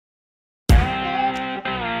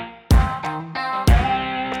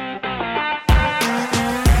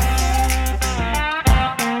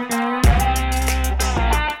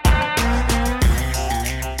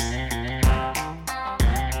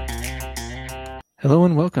Hello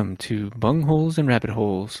and welcome to Bungholes and Rabbit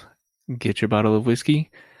Holes. Get your bottle of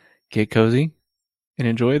whiskey, get cozy, and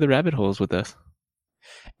enjoy the rabbit holes with us.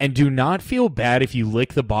 And do not feel bad if you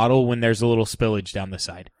lick the bottle when there's a little spillage down the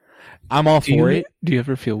side. I'm all for it. Do you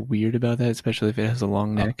ever feel weird about that, especially if it has a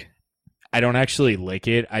long neck? I don't actually lick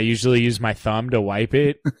it. I usually use my thumb to wipe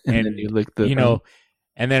it. And then you lick the thumb.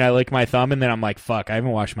 And then I lick my thumb, and then I'm like, fuck, I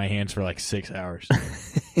haven't washed my hands for like 6 hours.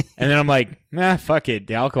 And then I'm like, nah, fuck it.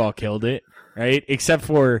 The alcohol killed it, right? Except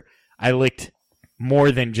for I licked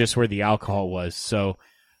more than just where the alcohol was. So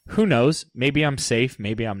who knows? Maybe I'm safe.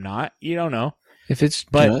 Maybe I'm not. You don't know. If it's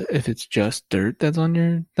just dirt that's on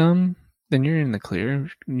your thumb, then you're in the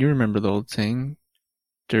clear. You remember the old saying,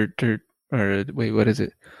 dirt, or wait, what is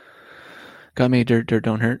it? Got me dirt, dirt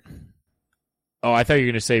don't hurt. Oh, I thought you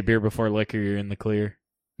were going to say beer before liquor, you're in the clear.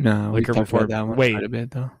 No, liquor before that one quite a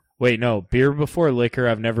bit, though. Wait, no. Beer before liquor,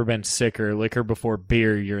 I've never been sicker. Liquor before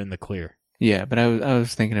beer, you're in the clear. Yeah, but I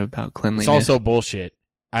was thinking about cleanliness. It's also bullshit.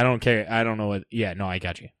 I don't care. I don't know what... Yeah, no, I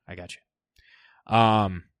got you.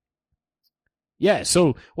 Yeah,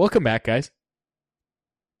 so welcome back, guys.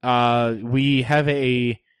 We have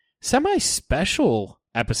a semi-special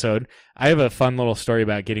episode. I have a fun little story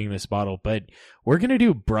about getting this bottle, but we're going to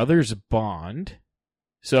do Brothers Bond.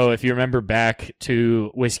 So if you remember back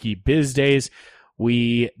to Whiskey Biz days,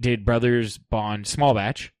 we did Brothers Bond Small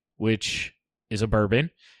Batch, which is a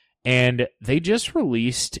bourbon, and they just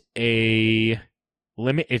released it's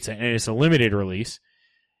a limited release,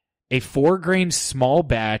 a 4-grain small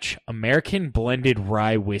batch American blended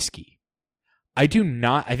rye whiskey. I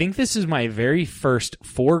think this is my very first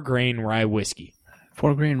 4-grain rye whiskey.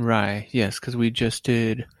 4-grain rye, yes, because we just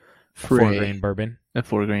did a 4-grain bourbon. A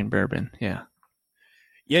 4-grain bourbon, yeah.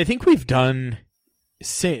 Yeah, I think we've done,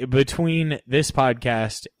 between this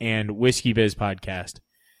podcast and Whiskey Biz podcast,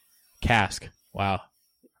 cask. Wow.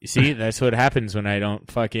 You see, that's what happens when I don't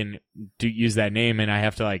fucking use that name, and I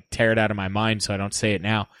have to like tear it out of my mind so I don't say it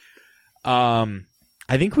now. I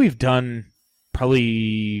think we've done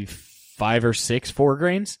probably 5 or 6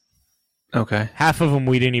 4-grains. Okay. Half of them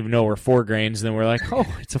we didn't even know were 4 grains, and then we're like, oh,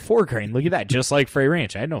 it's a 4-grain. Look at that. Just like Frey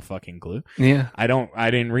Ranch. I had no fucking clue. Yeah. I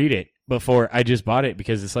didn't read it before. I just bought it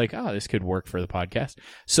because it's like, oh, this could work for the podcast.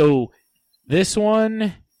 So this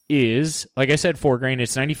one is, like I said, 4-grain.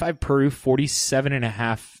 It's 95 proof,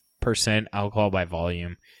 47.5% alcohol by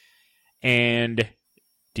volume. And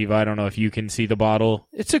Diva, I don't know if you can see the bottle.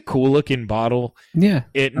 It's a cool looking bottle. Yeah.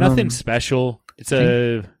 Nothing special. It's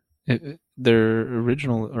their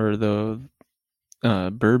original, or the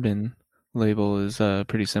bourbon label is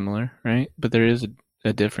pretty similar, right? But there is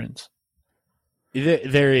a difference.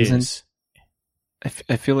 There is.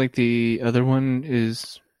 I feel like the other one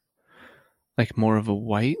is like more of a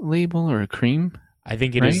white label or a cream. I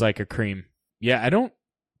think it is like a cream. Yeah, do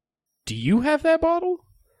you have that bottle?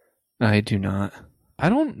 I do not. I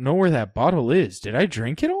don't know where that bottle is. Did I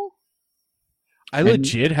drink it all? I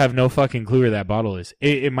legit have no fucking clue where that bottle is.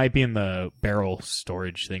 It might be in the barrel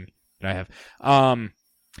storage thing that I have.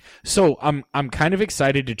 So I'm kind of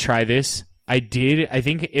excited to try this. I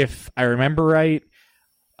think if I remember right,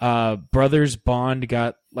 Brothers Bond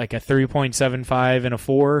got like a 3.75 and a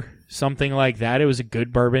 4, something like that. It was a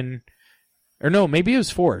good bourbon. Or no, maybe it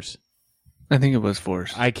was 4s. I think it was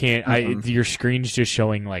 4s. I can't. Your screen's just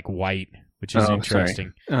showing like white, which is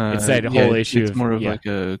interesting. It's that yeah, whole issue. It's more of like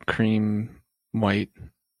a cream white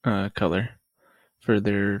color for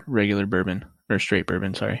their regular bourbon, or straight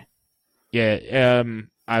bourbon, sorry. Yeah,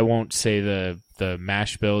 I won't say the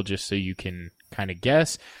mash bill just so you can kind of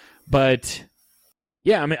guess, but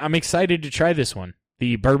yeah, I'm excited to try this one.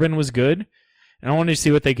 The bourbon was good, and I wanted to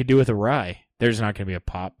see what they could do with a rye. There's not going to be a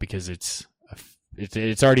pop because it's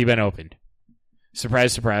already been opened.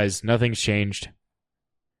 Surprise, surprise, nothing's changed.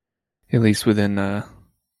 At least within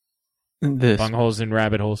this. Bungholes and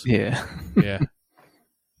rabbit holes. Yeah. Yeah.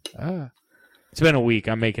 It's been a week.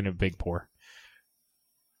 I'm making a big pour.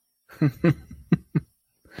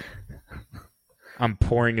 I'm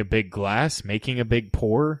pouring a big glass, making a big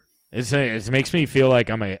pour. It makes me feel like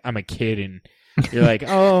I'm a kid, and you're like,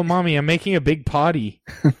 oh, mommy, I'm making a big potty.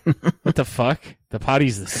 What the fuck? The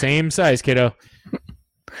potty's the same size, kiddo.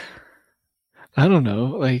 I don't know.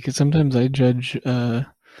 Like sometimes I judge. I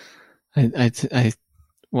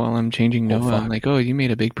while I'm changing Noah, I'm like, oh, you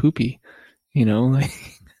made a big poopy. You know, like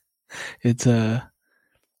it's there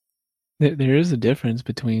is a difference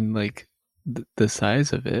between like the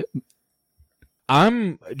size of it.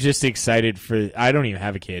 I'm just excited I don't even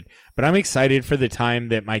have a kid, but I'm excited for the time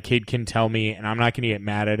that my kid can tell me, and I'm not going to get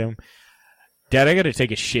mad at him, Dad, I got to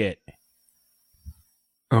take a shit.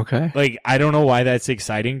 Okay. Like, I don't know why that's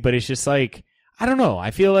exciting, but it's just like, I don't know.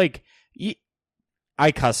 I feel like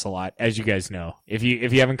I cuss a lot, as you guys know. If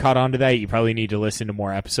you haven't caught on to that, you probably need to listen to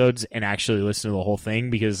more episodes and actually listen to the whole thing,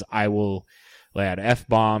 because I will lay out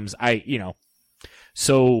F-bombs.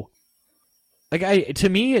 So like to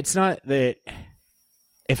me, it's not that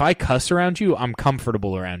if I cuss around you, I'm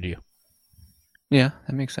comfortable around you. Yeah,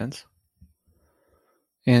 that makes sense.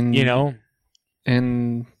 And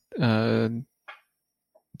and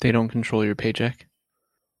they don't control your paycheck.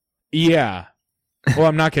 Yeah. Well,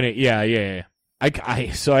 I'm not gonna. Yeah.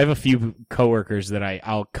 So I have a few coworkers that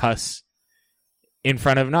I'll cuss in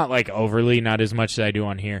front of, not like overly, not as much as I do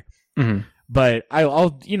on here, Mm-hmm. but I'll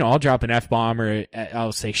drop an F-bomb, or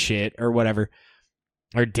I'll say shit or whatever,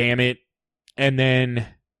 or damn it, and then,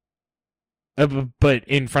 but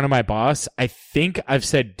in front of my boss, I think I've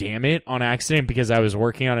said damn it on accident because I was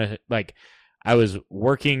working on a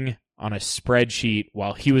spreadsheet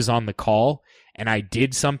while he was on the call, and I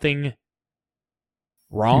did something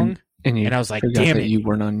wrong. And I was like, damn it. You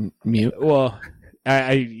weren't on mute? Well,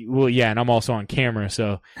 yeah, and I'm also on camera,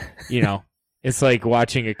 so, it's like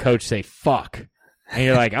watching a coach say, fuck. And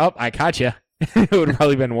you're like, oh, I caught you. It would have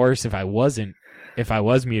probably been worse if I was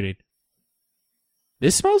muted.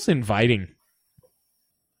 This smells inviting.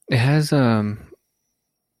 It has, like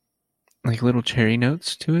little cherry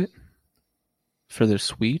notes to it for the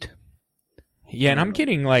sweet. Yeah, and I'm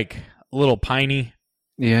getting like a little piney.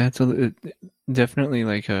 Yeah, it's definitely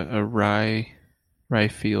like a rye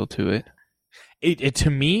feel to it. It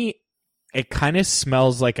to me, it kind of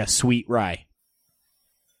smells like a sweet rye.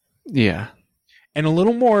 Yeah, and a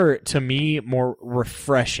little more, to me, more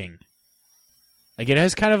refreshing. Like it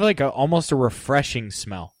has kind of like almost a refreshing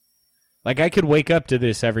smell. Like I could wake up to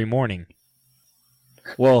this every morning.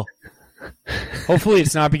 Well, hopefully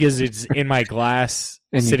it's not, because it's in my glass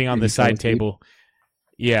sitting on the side table.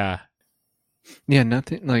 Yeah. Yeah,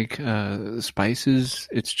 nothing like spices.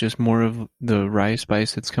 It's just more of the rye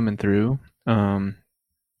spice that's coming through. And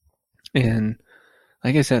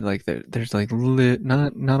like I said, like there's like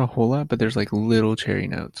not a whole lot, but there's like little cherry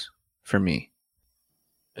notes for me.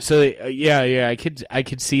 So yeah, I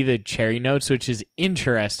could see the cherry notes, which is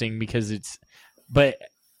interesting because it's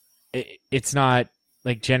not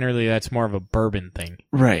like, generally that's more of a bourbon thing.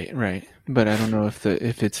 Right. But I don't know if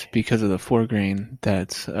it's because of the 4-grain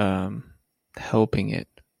that's helping it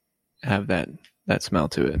have that smell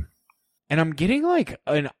to it. And I'm getting like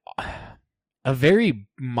a very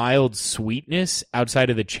mild sweetness outside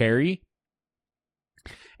of the cherry.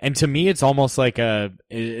 And to me, it's almost like this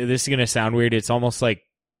is going to sound weird. It's almost like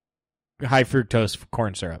high fructose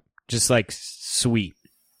corn syrup, just like sweet.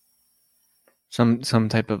 Some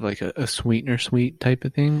type of like a sweetener sweet type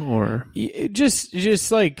of thing, or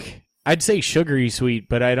just like, I'd say sugary sweet,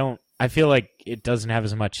 but I feel like it doesn't have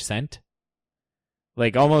as much scent.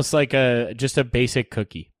 Like almost like just a basic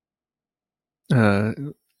cookie.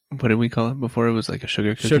 What did we call it before? It was like a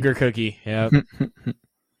sugar cookie. Sugar cookie, yeah.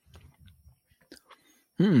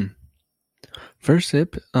 First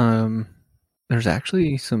sip, there's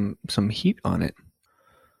actually some heat on it,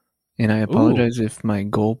 and I apologize if my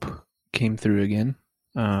gulp came through again.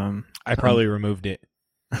 I probably removed it.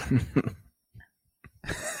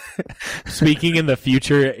 Speaking in the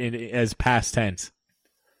future as past tense.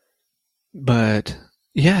 But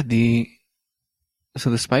yeah, the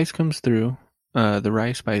spice comes through. The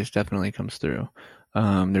rye spice definitely comes through.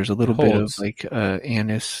 There's a little bit of like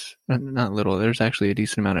anise, not little. There's actually a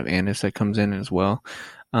decent amount of anise that comes in as well.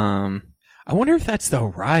 I wonder if that's the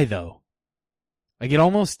rye though. Like it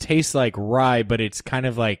almost tastes like rye, but it's kind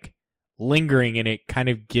of like lingering, and it kind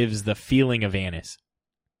of gives the feeling of anise.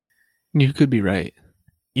 You could be right.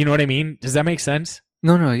 You know what I mean? Does that make sense?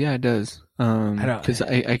 No, yeah, it does. Because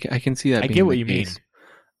I can see that. I get what you mean.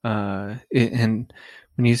 And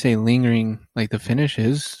when you say lingering, like the finish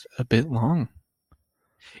is a bit long.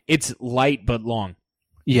 It's light but long.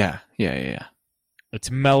 Yeah. It's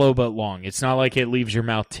mellow but long. It's not like it leaves your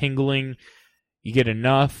mouth tingling. You get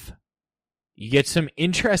enough. You get some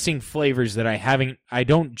interesting flavors that I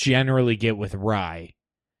don't generally get with rye.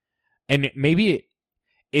 And maybe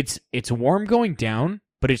it's warm going down,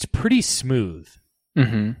 but it's pretty smooth.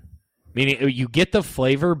 Mm-hmm. Meaning you get the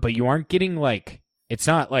flavor, but you aren't getting like, it's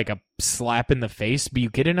not like a slap in the face, but you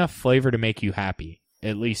get enough flavor to make you happy.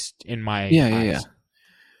 At least in my eyes. Yeah.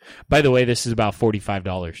 By the way, this is about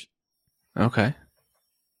 $45. Okay.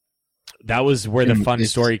 That was where the fun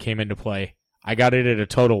story came into play. I got it at a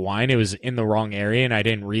Total Wine. It was in the wrong area, and I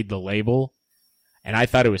didn't read the label. And I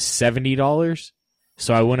thought it was $70.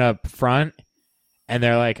 So I went up front, and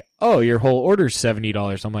they're like, oh, your whole order's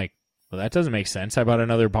 $70. I'm like, well, that doesn't make sense. I bought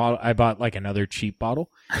another bottle. I bought like another cheap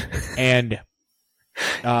bottle. And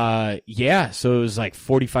Yeah, so it was like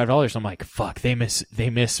 $45. I'm like, fuck, they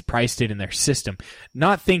mispriced it in their system.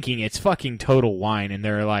 Not thinking it's fucking Total Wine, and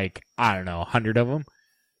there are like, I don't know, 100 of them.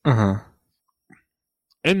 Uh-huh.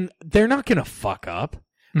 And they're not gonna fuck up.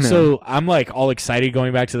 No. So I'm like all excited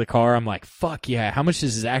going back to the car. I'm like, fuck yeah, how much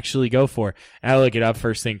does this actually go for? And I look it up,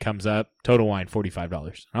 first thing comes up, Total Wine,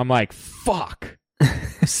 $45. I'm like, fuck.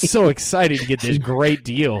 So excited to get this great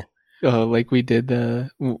deal. Oh, like we did the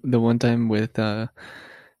one time with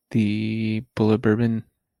the Bullet Bourbon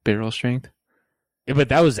barrel strength. But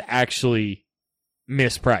that was actually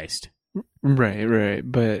mispriced. Right.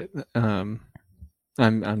 But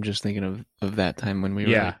I'm just thinking of that time when we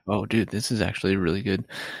were like, oh, dude, this is actually a really good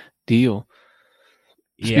deal.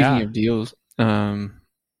 Speaking of deals, I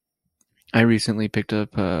recently picked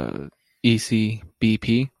up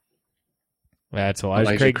ECBP. That's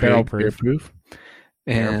Elijah Craig Barrel Proof.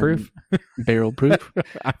 Barrel Proof? Barrel Proof?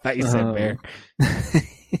 I thought you said bear.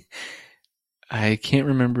 I can't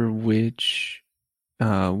remember which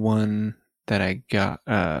one that I got,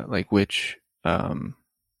 like which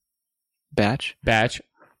batch,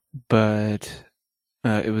 but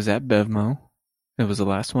it was at Bevmo. It was the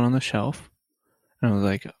last one on the shelf, and I was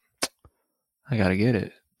like, I gotta get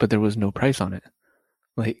it, but there was no price on it.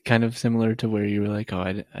 Like kind of similar to where you were like, oh,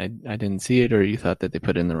 I didn't see it, or you thought that they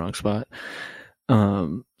put it in the wrong spot.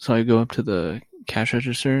 So I go up to the cash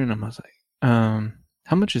register and I was like,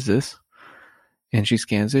 how much is this? And she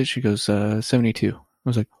scans it. She goes, 72. I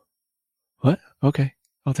was like, what? Okay,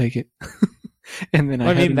 I'll take it. And then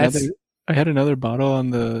I had another bottle on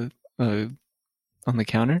the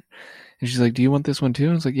counter, and she's like, do you want this one too?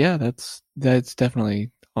 I was like, yeah, that's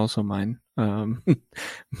definitely also mine.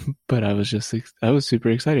 But I was super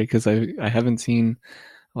excited because I haven't seen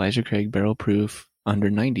Elijah Craig Barrel Proof under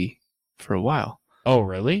 90 for a while. Oh,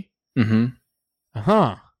 really? Mm-hmm.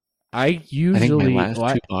 Huh. I think my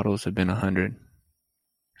last 2 bottles have been 100.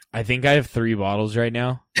 I think I have 3 bottles right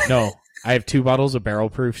now. No, I have 2 bottles of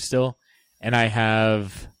Barrel Proof still, and I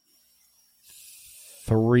have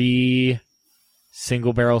 3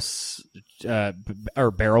 single barrels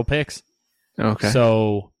or barrel picks. Okay.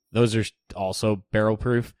 So those are also Barrel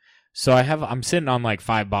Proof. So I'm sitting on like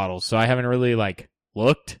 5 bottles, so I haven't really like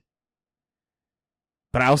looked.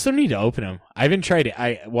 But I also need to open them. I haven't tried it.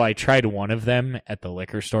 I tried one of them at the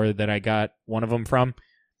liquor store that I got one of them from,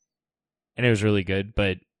 and it was really good.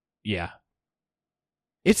 But yeah,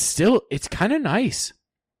 it's kind of nice.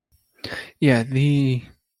 Yeah, the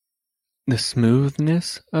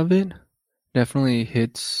smoothness of it definitely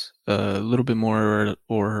hits a little bit more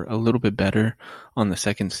or a little bit better on the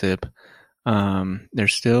second sip.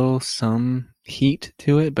 There's still some heat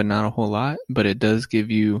to it, but not a whole lot. But it does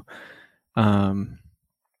give you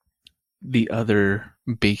the other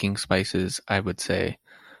baking spices, I would say,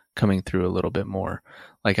 coming through a little bit more.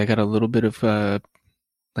 Like I got a little bit of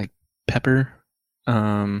like pepper,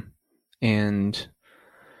 and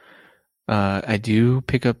I do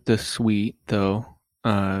pick up the sweet though,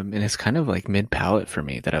 and it's kind of like mid palate for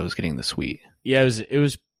me that I was getting the sweet. Yeah, it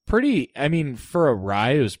was pretty. I mean, for a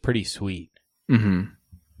rye, it was pretty sweet. Mm-hmm.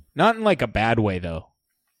 Not in like a bad way though.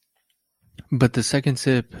 But the second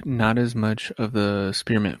sip, not as much of the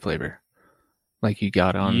spearmint flavor like you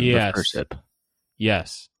got on the first sip.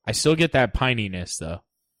 Yes. I still get that pininess though.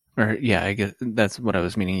 Or yeah, I guess that's what I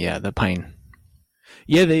was meaning. Yeah, the pine.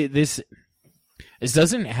 Yeah, this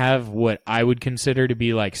doesn't have what I would consider to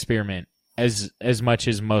be like spearmint as much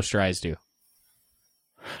as most ryes do.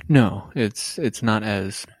 No, it's not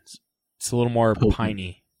as. It's a little more potent.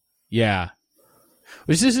 piney. Yeah.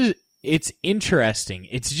 It's interesting.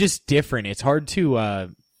 It's just different. It's hard to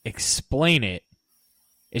explain it.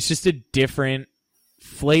 It's just a different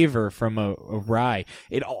flavor from a rye.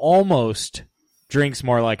 It almost drinks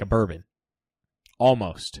more like a bourbon.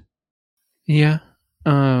 Almost. Yeah.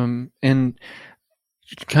 And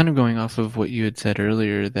kind of going off of what you had said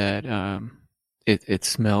earlier that it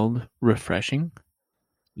smelled refreshing.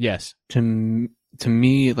 Yes. To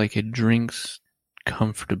me, like it drinks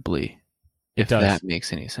comfortably. If that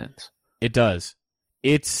makes any sense. It does.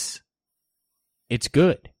 It's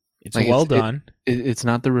good. It's like well done. It's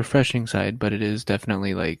not the refreshing side, but it is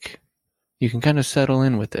definitely like you can kind of settle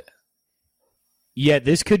in with it. Yeah,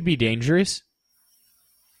 this could be dangerous.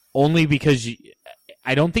 Only because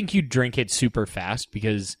I don't think you drink it super fast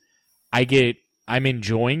because I'm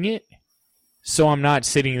enjoying it. So I'm not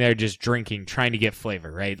sitting there just drinking, trying to get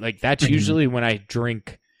flavor, right? Like that's usually when I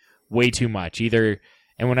drink way too much.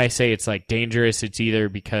 And when I say it's like dangerous, it's either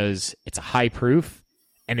because it's a high proof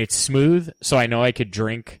and it's smooth, so I know I could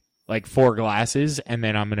drink like 4 glasses and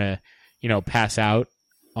then I'm going to, pass out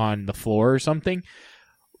on the floor or something.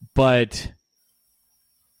 But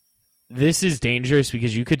this is dangerous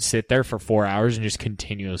because you could sit there for 4 hours and just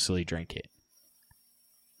continuously drink it.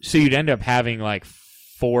 So you'd end up having like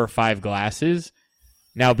 4 or 5 glasses.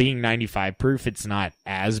 Now, being 95 proof, it's not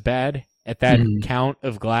as bad at that count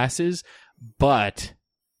of glasses, but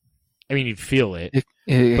I mean, you'd feel it.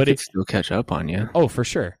 It could still catch up on you. Oh, for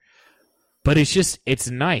sure. But it's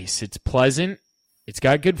nice. It's pleasant. It's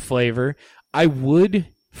got good flavor.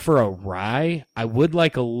 For a rye, I would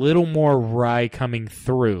like a little more rye coming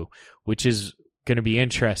through, which is going to be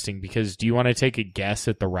interesting because do you want to take a guess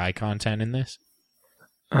at the rye content in this?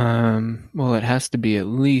 Well, it has to be at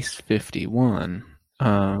least 51.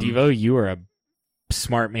 Devo, you are a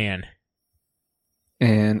smart man.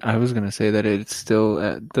 And I was going to say that it's still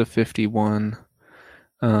at the 51,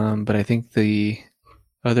 but I think the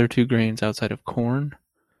other 2 grains outside of corn,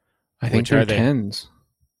 I think they're 10s.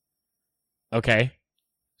 Okay.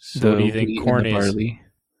 So what do you think corn is? Barley.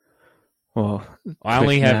 Well, I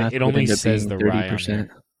only have it only says the 30%. Rye on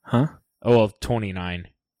here. Huh? Oh, well, 29.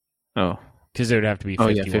 Oh. Because it would have to be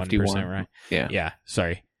 51%, right? Yeah. Yeah,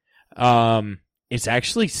 sorry. It's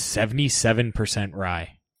actually 77%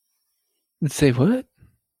 rye. Say what?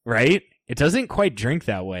 Right? It doesn't quite drink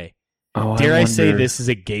that way. Oh, Dare I say this is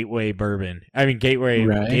a gateway bourbon? I mean,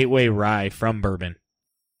 gateway rye from bourbon.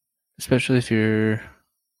 Especially if you're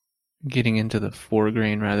getting into the 4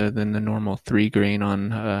 grain rather than the normal 3 grain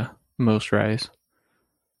on most ryes.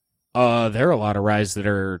 There are a lot of ryes that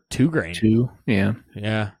are 2 grain. 2, yeah.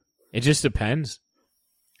 Yeah. It just depends.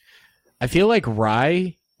 I feel like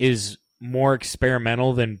rye is more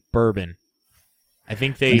experimental than bourbon. I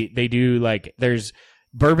think they do like there's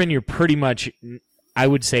bourbon. You're pretty much, I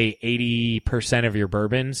would say 80% of your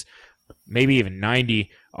bourbons, maybe even 90,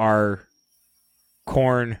 are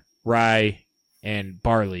corn, rye, and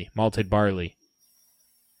barley, malted barley.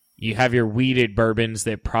 You have your wheated bourbons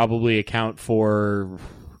that probably account for,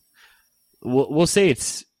 we'll say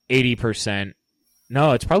it's 80%.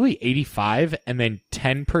 No, it's probably 85, and then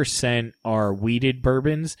 10% are wheated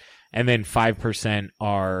bourbons, and then 5%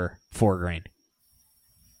 are 4 grain.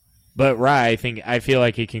 But rye, I feel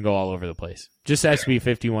like it can go all over the place. Just has to be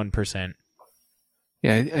 51%.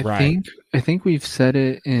 Yeah, I think we've said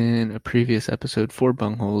it in a previous episode for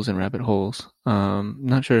Bungholes and Rabbit Holes.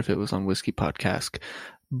 Not sure if it was on Whiskey Podcast,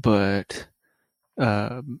 but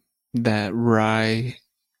that rye.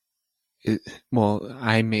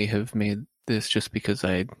 I may have made this just because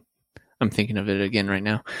I'm thinking of it again right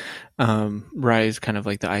now. Rye is kind of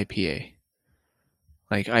like the IPA.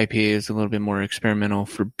 Like IPA is a little bit more experimental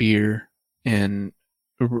for beer, and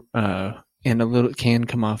a little can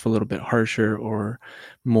come off a little bit harsher or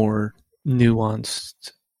more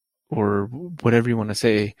nuanced, or whatever you want to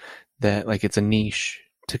say. That like it's a niche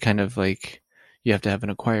to kind of like you have to have an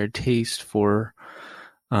acquired taste for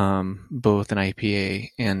both an IPA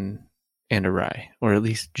and a rye, or at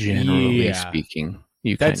least generally speaking,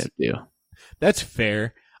 you kind of do. That's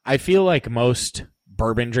fair. I feel like most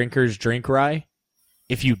bourbon drinkers drink rye.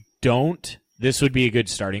 If you don't, this would be a good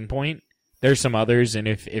starting point. There's some others, and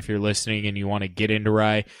if you're listening and you want to get into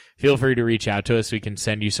rye, feel free to reach out to us. We can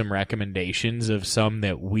send you some recommendations of some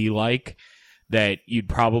that we like that you'd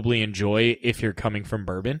probably enjoy if you're coming from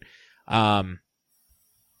bourbon.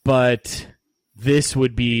 But this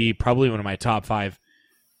would be probably one of my top 5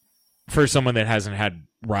 for someone that hasn't had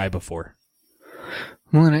rye before.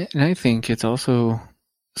 Well, and I think it's also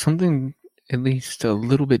something at least a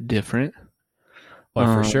little bit different.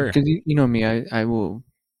 Well, for sure. Because you know me, I will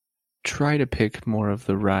try to pick more of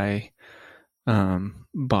the rye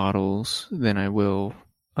bottles than I will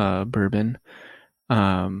bourbon.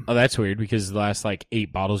 That's weird because the last like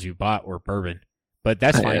 8 bottles you bought were bourbon. But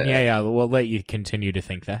that's fine. Yeah. We'll let you continue to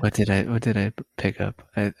think that. What did I pick up?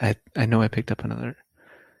 I know I picked up another.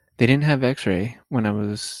 They didn't have X-ray when I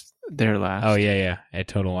was there last. Oh yeah. At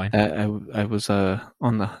Total Wine. I was on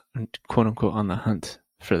the quote unquote on the hunt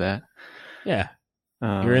for that. Yeah.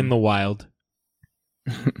 You're in the wild.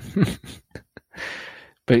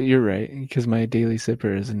 But you're right, because my daily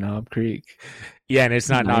sipper is a Knob Creek. Yeah, and it's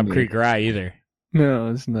not Knob Creek rye either. No,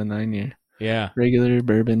 it's the 9-year. Yeah. Regular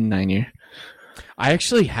bourbon 9-year. I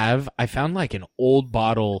found like an old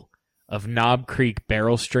bottle of Knob Creek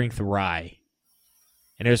barrel strength rye.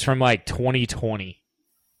 And it was from like 2020.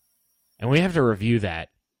 And we have to review that.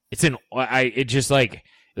 It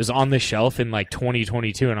was on the shelf in like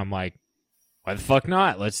 2022, and I'm like, why the fuck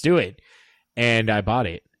not? Let's do it. And I bought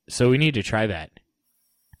it. So we need to try that.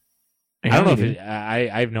 I don't know if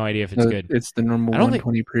I have no idea if it's good. It's the normal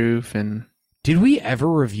 120 proof. And did we ever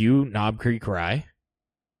review Knob Creek rye?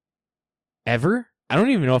 Ever? I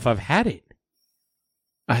don't even know if I've had it.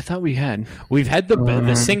 I thought we had. We've had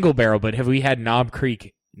the single barrel, but have we had Knob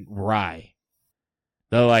Creek rye.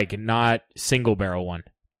 The like not single barrel one.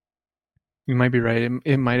 You might be right.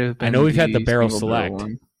 It might have been. I know we've had the barrel single select.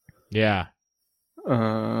 one. Yeah.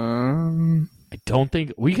 Um, I don't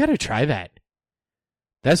think we got to try that.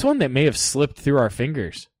 That's one that may have slipped through our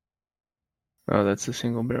fingers. Oh, that's the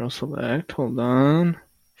single barrel select. Hold on.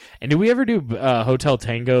 And did we ever do Hotel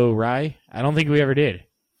Tango rye? I don't think we ever did.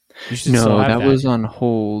 You should still No, have that was on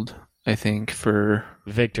hold, I think, for...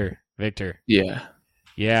 Victor. Yeah.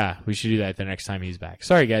 Yeah, we should do that the next time he's back.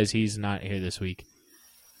 Sorry, guys, he's not here this week.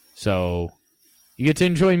 So, you get to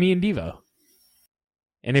enjoy me and Devo.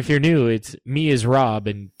 And if you're new, it's me is Rob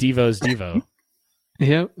and Devo's Devo.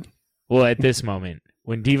 Yep. Well, at this moment,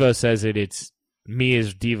 when Devo says it, it's me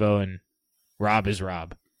is Devo and Rob is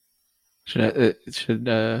Rob. Should Is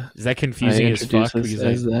that confusing I as fuck? introduce us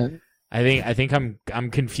as that? I think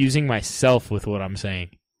I'm confusing myself with what I'm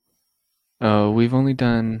saying. We've only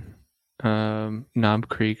done Knob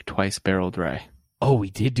Creek twice barreled rye. Oh,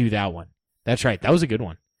 we did do that one. That's right. That was a good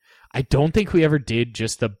one. I don't think we ever did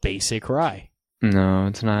just the basic rye. No,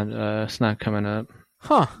 it's not. It's not coming up.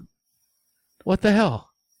 Huh. What the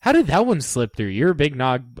hell? How did that one slip through? You're a big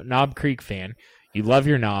Knob Creek fan. You love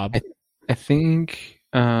your knob. I think.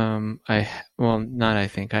 I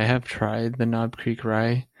have tried the Knob Creek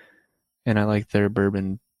rye, and I like their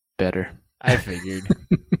bourbon better. I figured.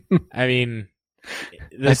 I mean,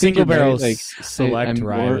 the single barrel select I'm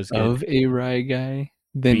rye more was good. of a rye guy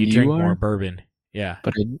than But you you drink are. more bourbon. Yeah.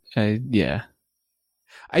 But yeah.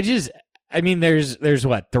 I mean, there's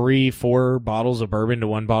what, 3-4 bottles of bourbon to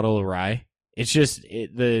 1 bottle of rye. It's just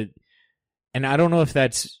and I don't know if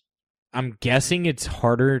that's. I'm guessing it's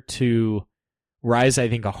harder to rye's. I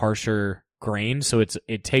think a harsher grain, so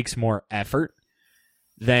it takes more effort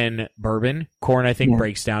than bourbon. Corn, I think,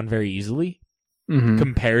 breaks down very easily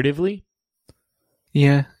comparatively.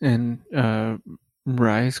 Yeah, and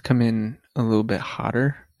ryes come in a little bit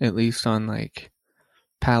hotter, at least on like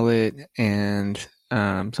palate and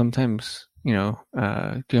sometimes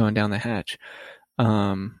going down the hatch.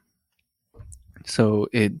 So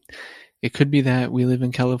it could be that we live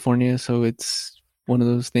in California, so it's one of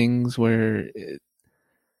those things where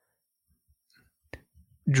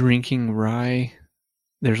drinking rye,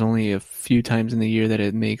 there's only a few times in the year that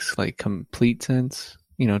it makes like complete sense,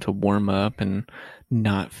 to warm up and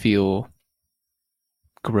not feel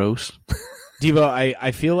gross. Devo,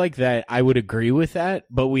 I feel like that I would agree with that,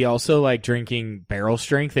 but we also like drinking barrel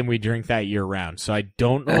strength and we drink that year round. So I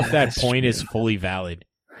don't know if that point is fully valid.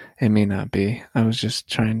 It may not be. I was just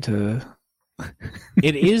trying to...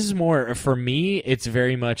 It is more, for me, it's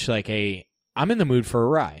very much like I'm in the mood for a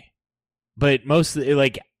rye. But mostly,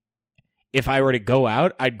 like, if I were to go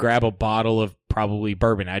out, I'd grab a bottle of probably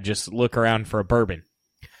bourbon. I'd just look around for a bourbon.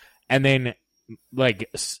 And then,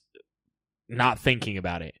 like, not thinking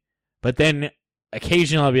about it. But then,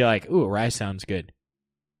 occasionally I'll be like, ooh, rye sounds good.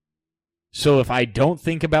 So if I don't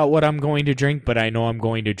think about what I'm going to drink, but I know I'm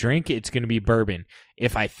going to drink, it's going to be bourbon.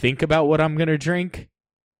 If I think about what I'm going to drink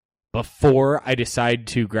before I decide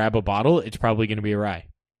to grab a bottle, it's probably going to be a rye.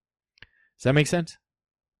 Does that make sense?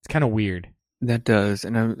 It's kind of weird. That does,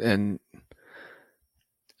 and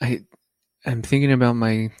I'm thinking about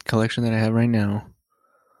my collection that I have right now.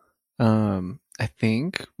 I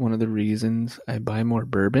think one of the reasons I buy more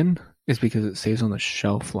bourbon is because it stays on the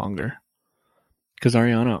shelf longer. Because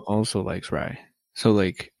Ariana also likes rye, so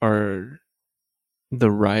like the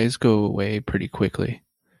ryes go away pretty quickly.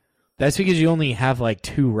 That's because you only have like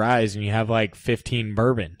 2 ryes and you have like 15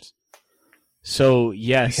 bourbons. So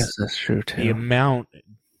yes, I guess that's true too. The amount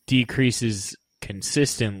decreases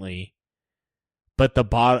consistently, but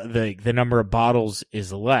the number of bottles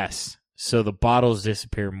is less, so the bottles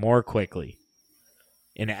disappear more quickly.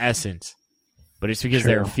 In essence, but it's because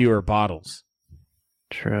there are fewer bottles.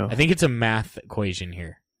 True. I think it's a math equation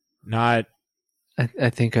here. Not. I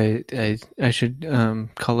think I should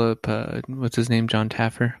call up what's his name, John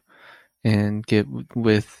Taffer, and get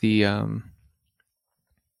with the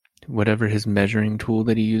whatever his measuring tool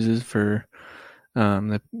that he uses for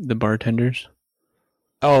the bartenders.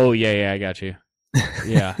 Oh yeah, I got you.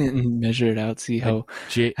 Yeah, and measure it out. See how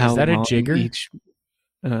is that a jigger?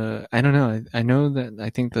 I don't know. I know that I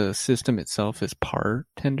think the system itself is par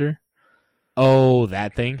tender. Oh,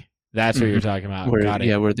 that thing? That's what you're talking about. Got it.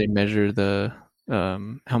 Yeah, where they measure the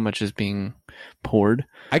how much is being poured.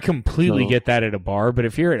 I completely get that at a bar, but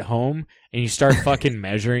if you're at home and you start fucking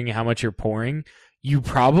measuring how much you're pouring, you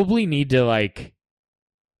probably need to like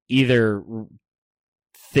either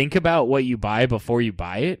think about what you buy before you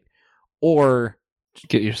buy it, or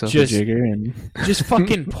get yourself a jigger and just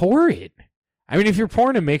fucking pour it. I mean, if you're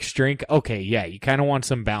pouring a mixed drink, okay, yeah, you kind of want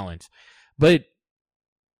some balance, but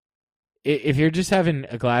if you're just having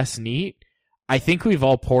a glass neat, I think we've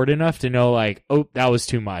all poured enough to know, like, oh, that was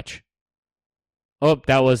too much. Oh,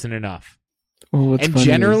 that wasn't enough. Well, and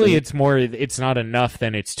generally, it's not enough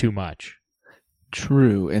than it's too much.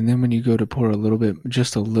 True. And then when you go to pour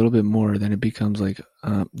just a little bit more, then it becomes like,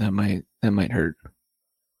 that might hurt.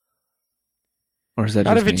 Or is that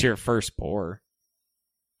not just if it's your first pour?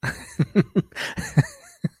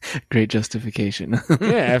 Great justification.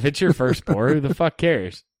 Yeah, if it's your first pour, who the fuck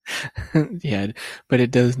cares? Yeah, but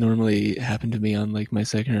it does normally happen to me on like my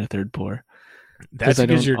second or third pour. That's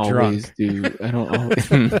because you're drunk. I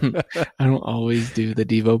don't always do the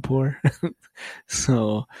Devo pour.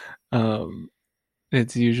 So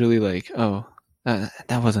it's usually like, oh,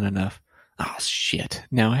 that wasn't enough. Oh shit!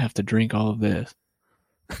 Now I have to drink all of this.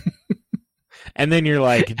 And then you're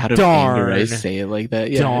like, out of darn, anger, I say it like that.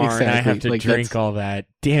 Yeah, darn, exactly. I have to like drink all that.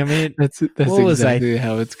 Damn it! That's what exactly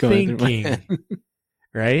how it's going through my head.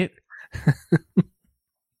 Right?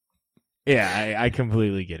 Yeah, I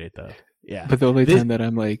completely get it though. Yeah, but the only time that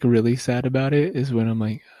I'm like really sad about it is when I'm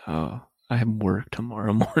like, oh, I have work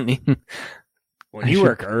tomorrow morning. When you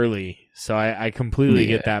work early, so I completely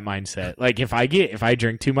get that mindset. Like if I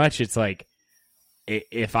drink too much, it's like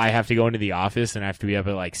if I have to go into the office and I have to be up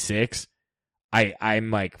at like 6,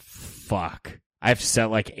 I'm like, fuck. I have to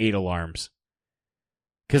set like 8 alarms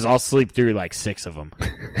because I'll sleep through like 6 of them.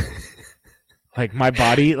 Like my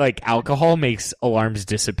body, like alcohol makes alarms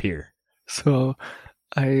disappear. So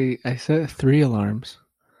I set 3 alarms.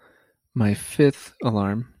 My 5th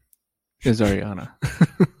alarm is Ariana.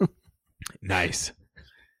 Nice.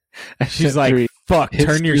 She's like, 3. Fuck,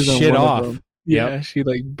 turn your shit off. Yeah, yep. She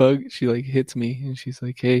like hits me and she's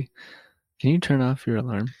like, hey, can you turn off your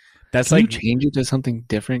alarm? That's can like you change it to something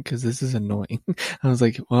different because this is annoying. I was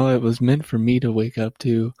like, well, it was meant for me to wake up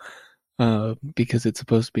to because it's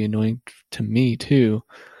supposed to be annoying to me too.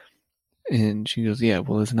 And she goes, yeah,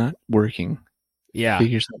 well, it's not working. Yeah.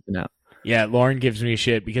 Figure something out. Yeah, Lauren gives me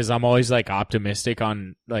shit because I'm always like optimistic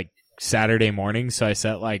on like Saturday morning, so I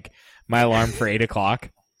set like my alarm for 8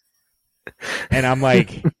 o'clock. And I'm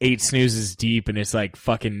like 8 snoozes deep and it's like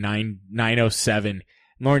fucking 9:07.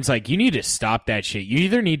 Lauren's like, you need to stop that shit. You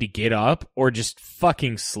either need to get up or just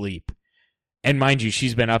fucking sleep. And mind you,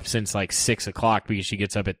 she's been up since like 6 o'clock because she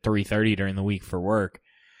gets up at 3:30 during the week for work.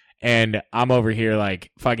 And I'm over here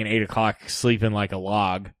like fucking 8 o'clock sleeping like a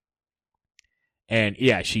log. And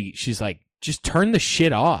yeah, she's like, just turn the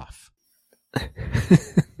shit off.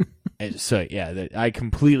 And so yeah, I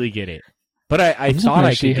completely get it. But I thought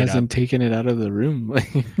I she hasn't taken it out of the room. All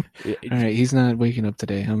right, he's not waking up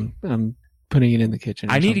today. I'm putting it in the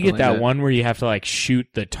kitchen. I need to get that one where you have to like shoot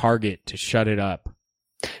the target to shut it up.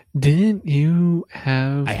 Didn't you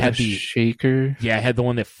have a shaker? Yeah, I had the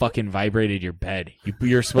one that fucking vibrated your bed.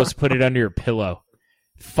 You're supposed to put it under your pillow.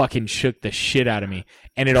 Fucking shook the shit out of me.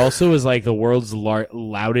 And it also was like the world's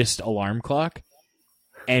loudest alarm clock.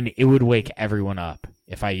 And it would wake everyone up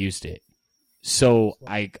if I used it. So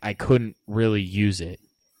I couldn't really use it.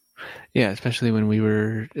 Yeah, especially when we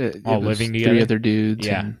were all living together. 3 other dudes.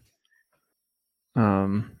 Yeah.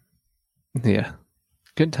 And, yeah.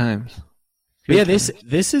 Good times. Yeah,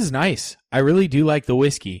 this is nice. I really do like the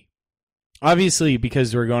whiskey. Obviously,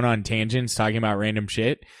 because we're going on tangents talking about random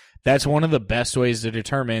shit, that's one of the best ways to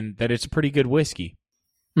determine that it's a pretty good whiskey.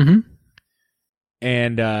 Mm-hmm.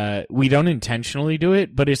 And we don't intentionally do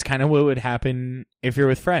it, but it's kind of what would happen if you're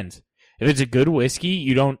with friends. If it's a good whiskey,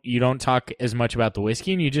 you don't talk as much about the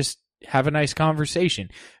whiskey, and you just have a nice conversation.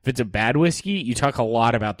 If it's a bad whiskey, you talk a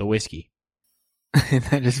lot about the whiskey.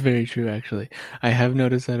 That is very true, actually. I have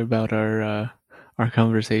noticed that about our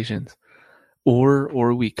conversations,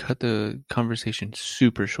 or we cut the conversation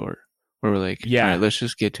super short, where we're like, yeah, all right, let's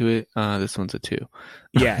just get to it. This one's a 2.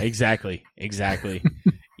 Yeah, exactly.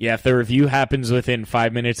 Yeah, if the review happens within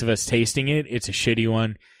 5 minutes of us tasting it, it's a shitty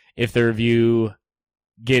one. If the review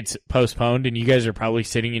gets postponed and you guys are probably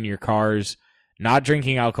sitting in your cars not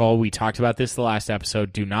drinking alcohol, we talked about this the last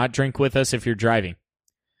episode. Do not drink with us if you're driving.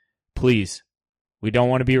 Please. We don't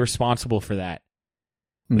want to be responsible for that.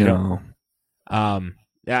 No.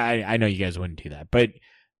 I know you guys wouldn't do that, but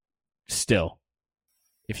still,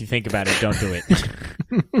 if you think about it, don't do it.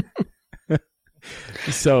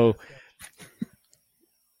 So, what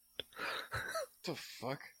the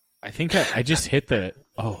fuck? I think I just hit the.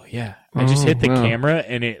 Oh yeah, I just hit the camera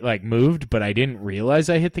and it like moved, but I didn't realize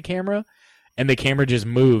I hit the camera, and the camera just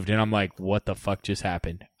moved, and I'm like, what the fuck just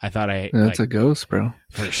happened? I thought that's a ghost, bro.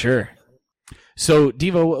 For sure. So,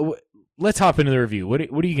 Devo, let's hop into the review. What are you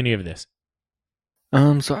going to give this?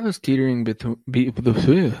 So I was teetering between.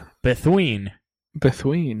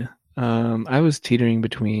 I was teetering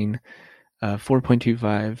between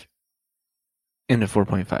 4.25 and a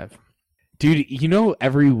 4.5. Dude, you know,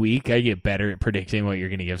 every week I get better at predicting what you're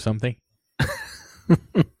going to give something.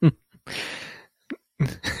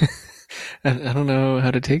 I don't know how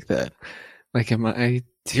to take that. Like, am I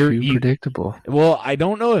too predictable? Well, I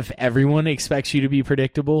don't know if everyone expects you to be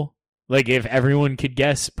predictable. Like, if everyone could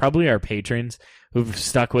guess, probably our patrons who've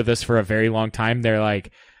stuck with us for a very long time, they're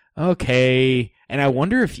like, okay. And I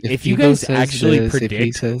wonder if you guys actually predict. If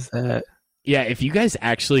he says that. Yeah, if you guys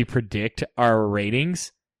actually predict our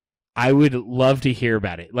ratings, I would love to hear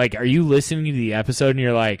about it. Like, are you listening to the episode and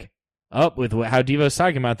you're like, oh, with how Devo's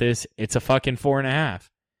talking about this, it's a fucking 4.5.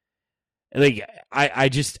 Like, I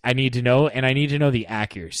need to know, and I need to know the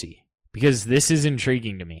accuracy, because this is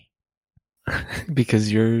intriguing to me.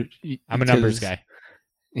 Because I'm a numbers guy.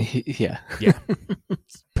 Yeah. Yeah.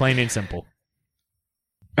 Plain and simple.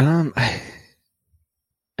 I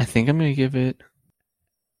think I'm gonna give it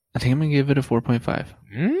a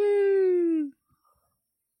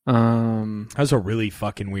 4.5. That's a really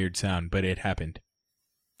fucking weird sound, but it happened.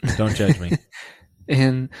 Don't judge me.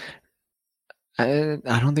 And I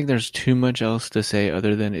don't think there's too much else to say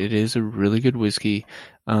other than it is a really good whiskey.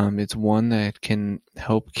 It's one that can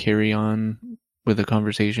help carry on with a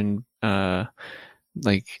conversation,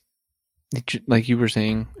 like you were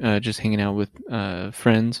saying, just hanging out with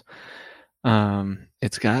friends.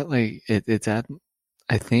 It's got it's at,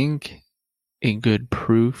 I think, a good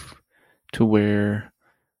proof to where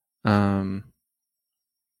it's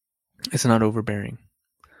not overbearing.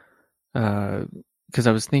 Because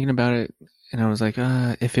I was thinking about it, and I was like,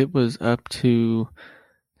 if it was up to,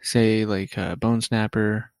 say, like Bone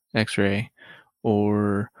Snapper, X-Ray,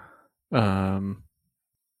 or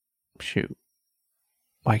shoot,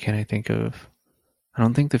 why can't I think of? I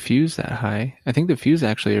don't think the Fuse that high. I think the Fuse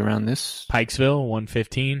actually around this. Pikesville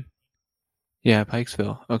 115. Yeah,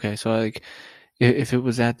 Pikesville. Okay, so like, if it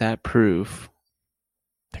was at that proof.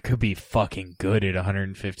 That could be fucking good at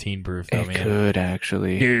 115 proof, though, man. It could,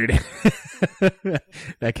 actually. Dude.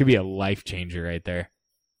 That could be a life changer right there.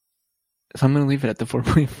 So I'm going to leave it at the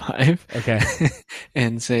 4.5. Okay.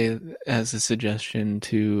 And say, as a suggestion,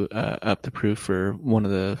 to up the proof for one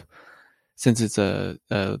of the, since it's a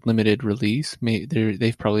limited release,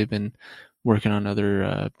 they've probably been working on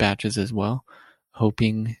other batches as well,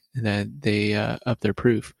 hoping that they up their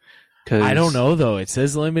proof. I don't know, though. It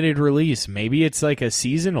says limited release. Maybe it's like a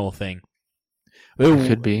seasonal thing. It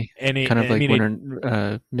could be. Kind of like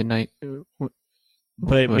winter, midnight.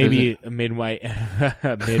 But maybe a midwinter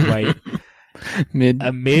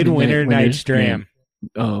Night's Dram.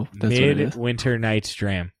 Oh, that's what it is. Midwinter Night's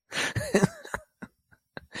Dram.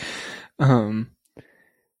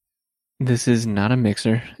 This is not a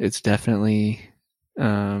mixer. It's definitely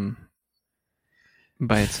by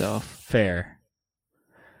itself. Fair.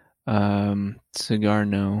 Cigar,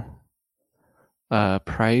 no.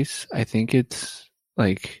 Price, I think it's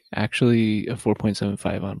like actually a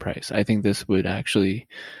 4.75 on price. I think this would actually,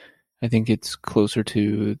 I think it's closer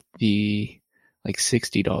to the like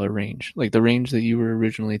 $60 range, like the range that you were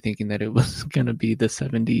originally thinking that it was gonna be the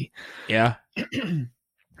 70. Yeah.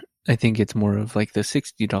 I think it's more of like the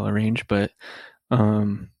 $60 range, but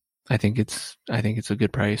I think it's a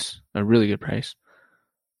good price, a really good price.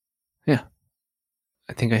 Yeah.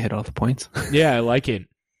 I think I hit all the points. Yeah, I like it.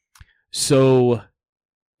 So,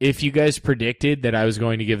 if you guys predicted that I was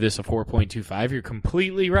going to give this a 4.25, you're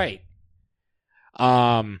completely right.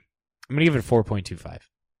 I'm going to give it a 4.25.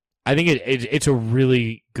 I think it's a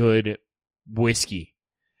really good whiskey.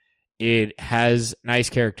 It has nice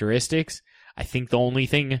characteristics. I think the only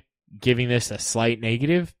thing giving this a slight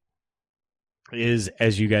negative is,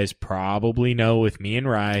 as you guys probably know with me and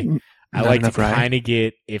rye, I like to kind of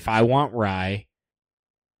get, if I want rye,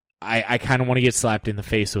 I kind of want to get slapped in the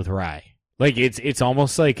face with rye. Like it's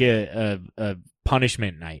almost like a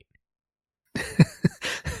punishment night.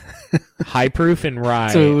 High proof and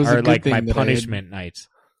rye are like my punishment nights.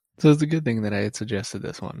 So it's a good thing that I had suggested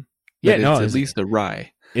this one. Yeah, no, it's at least a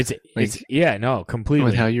rye. It's yeah, no, completely.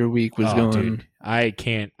 With how your week was going, dude, I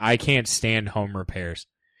can't stand home repairs.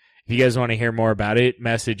 If you guys want to hear more about it,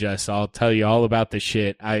 message us. I'll tell you all about the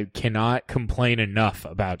shit. I cannot complain enough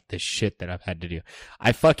about the shit that I've had to do.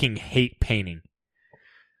 I fucking hate painting.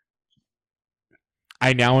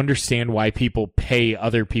 I now understand why people pay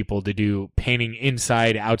other people to do painting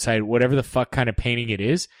inside, outside, whatever the fuck kind of painting it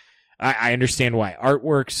is. I understand why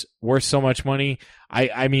artwork's worth so much money.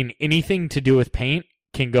 I mean, anything to do with paint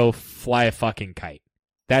can go fly a fucking kite.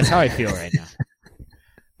 That's how I feel right now.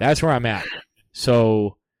 That's where I'm at.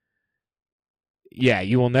 So, yeah,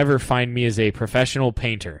 you will never find me as a professional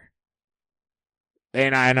painter.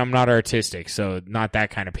 And I'm not artistic, so not that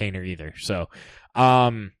kind of painter either. So,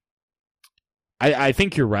 I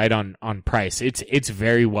think you're right on price. It's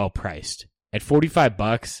very well priced. At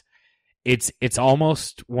 $45, it's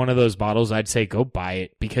almost one of those bottles I'd say go buy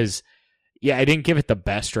it because, yeah, I didn't give it the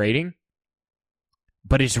best rating,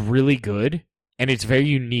 but it's really good and it's very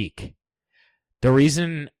unique. The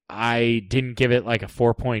reason I didn't give it like a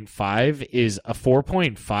 4.5 is a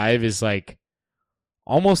 4.5 is like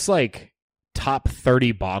almost like top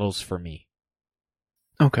 30 bottles for me.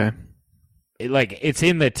 Okay. It's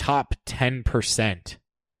in the top 10%.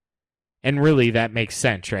 And really that makes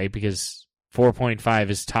sense, right? Because 4.5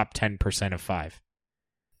 is top 10% of 5.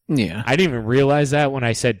 Yeah. I didn't even realize that when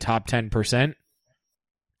I said top 10%.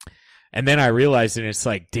 And then I realized, and it's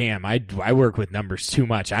like, damn, I work with numbers too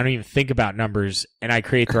much. I don't even think about numbers, and I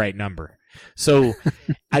create the right number. So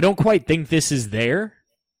I don't quite think this is there.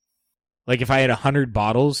 Like if I had 100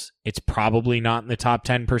 bottles, it's probably not in the top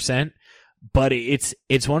 10%. But it's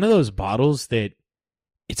one of those bottles that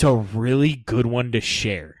it's a really good one to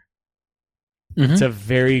share. Mm-hmm. It's a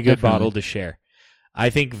very good Definitely. bottle to share. I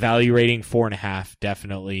think value rating 4.5,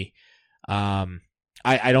 definitely. I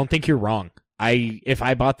don't think you're wrong. If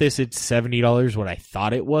I bought this at $70, what I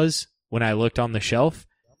thought it was when I looked on the shelf,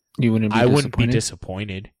 I wouldn't be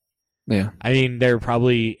disappointed. Yeah. I mean, they're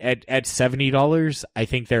probably at $70. I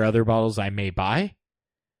think there are other bottles I may buy,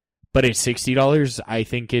 but at $60, I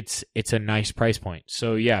think it's a nice price point.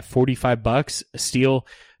 So yeah, $45, steal.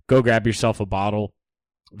 Go grab yourself a bottle.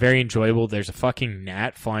 Very enjoyable. There's a fucking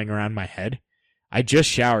gnat flying around my head. I just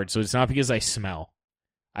showered, so it's not because I smell.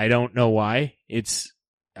 I don't know why. It's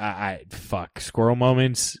squirrel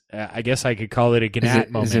moments. I guess I could call it a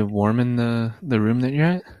gnat moment. Is it warm in the room that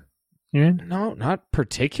you're in? No, not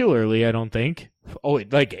particularly, I don't think. Oh,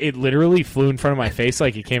 it literally flew in front of my face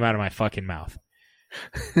like it came out of my fucking mouth.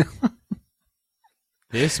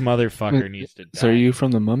 This motherfucker needs to die. So are you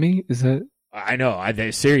from the Mummy? Is that? I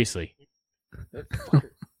know. Seriously.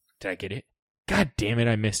 Did I get it? God damn it,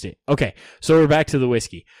 I missed it. Okay, so we're back to the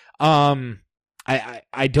whiskey. I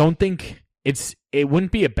don't think it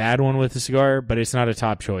wouldn't be a bad one with a cigar, but it's not a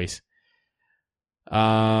top choice.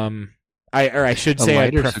 I should say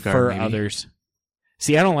I prefer cigar, others.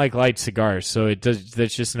 See, I don't like light cigars, so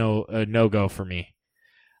that's just a no-go for me.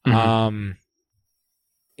 Mm-hmm.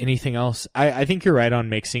 Anything else? I think you're right on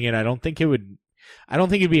mixing it. I don't think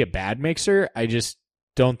it'd be a bad mixer. I just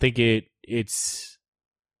don't think it's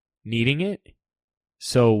needing it.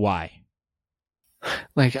 So why?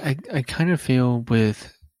 Like I kind of feel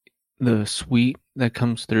with the sweet that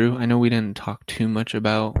comes through. I know we didn't talk too much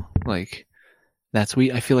about like that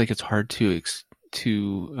sweet. I feel like it's hard to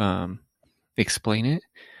explain it,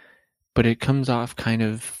 but it comes off kind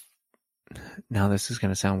of. Now this is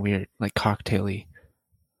gonna sound weird, like cocktaily.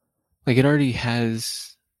 Like it already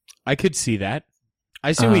has. I could see that.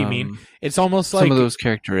 I see what you mean. It's almost like some of those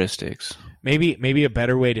characteristics. Maybe a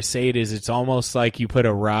better way to say it is it's almost like you put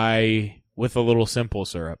a rye with a little simple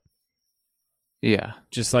syrup. Yeah.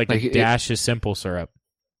 Just like a dash of simple syrup.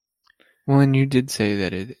 Well, and you did say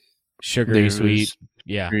that it sugary sweet.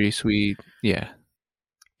 Yeah. Sugary sweet. Yeah.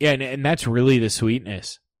 Yeah, and that's really the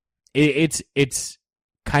sweetness. It's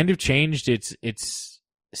kind of changed. It's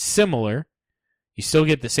similar. You still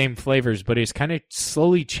get the same flavors, but it's kind of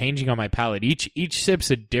slowly changing on my palate. Each sip's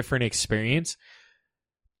a different experience.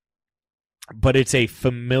 But it's a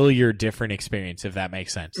familiar, different experience, if that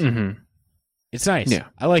makes sense. Mm-hmm. It's nice. Yeah.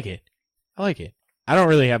 I like it. I don't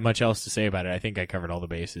really have much else to say about it. I think I covered all the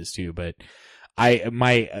bases too. But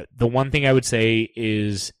the one thing I would say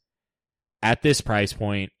is at this price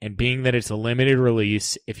point, and being that it's a limited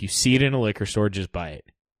release, if you see it in a liquor store, just buy it.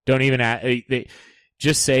 Don't even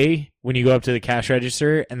just say when you go up to the cash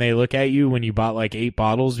register and they look at you when you bought like 8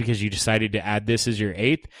 bottles because you decided to add this as your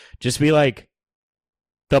 8th, just be like,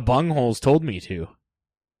 the bungholes told me to.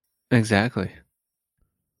 Exactly.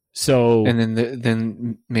 So, and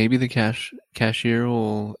then maybe the cashier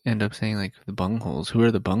will end up saying like the bungholes. Who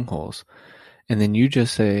are the bungholes? And then you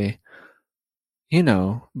just say,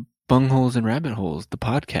 bungholes and rabbit holes, the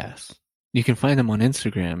podcast. You can find them on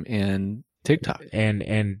Instagram and TikTok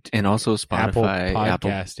and also Spotify, Apple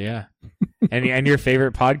Podcast, yeah, and your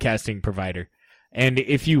favorite podcasting provider. And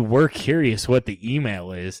if you were curious what the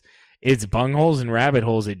email is, it's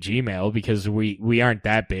bungholesandrabbitholes@gmail.com because we aren't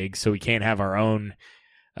that big, so we can't have our own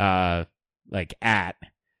 @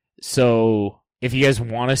 So if you guys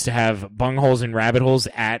want us to have bungholesandrabbitholes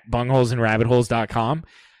at bungholesandrabbitholes.com,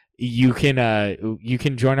 you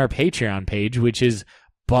can join our Patreon page, which is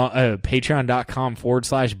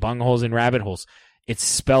patreon.com/bungholesandrabbitholes. It's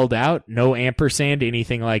spelled out, no ampersand,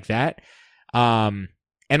 anything like that. And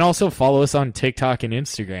also follow us on TikTok and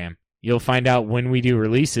Instagram. You'll find out when we do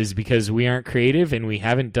releases because we aren't creative and we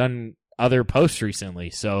haven't done other posts recently,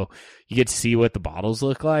 so you get to see what the bottles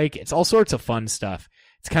look like. It's all sorts of fun stuff.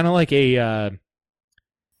 It's kind of like a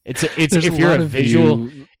it's There's if a you're lot a of visual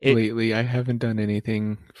you lately. I haven't done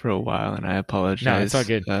anything for a while, and I apologize. all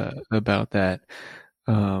good. About that.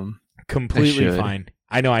 Completely should. fine.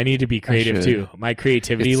 I know I need to be creative should. too. My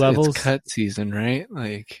creativity levels. It's cut season, right?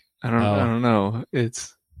 Like I don't know.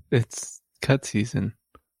 It's cut season.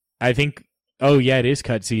 I think. Oh yeah, it is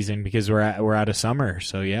cut season because we're out of summer.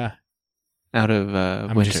 So yeah. Out of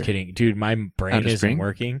I'm winter. just kidding, dude. My brain isn't spring?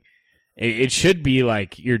 working. It should be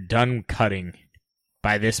like you're done cutting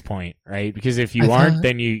by this point, right? Because if you aren't,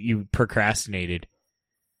 then you procrastinated.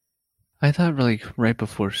 I thought like right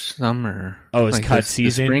before summer. Oh, it's like cut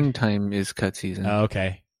season. The springtime is cut season. Oh,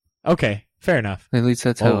 okay, fair enough. At least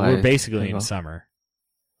that's how we're basically in summer.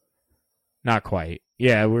 Not quite.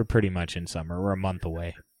 Yeah, we're pretty much in summer. We're a month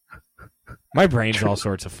away. My brain's all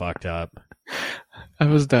sorts of fucked up. I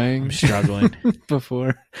was dying. I'm struggling.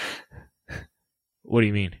 Before. What do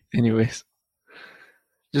you mean? Anyways.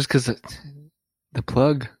 Just because the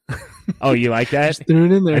plug. Oh, you like that? Just threw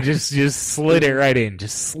it in there. I just slid it right in.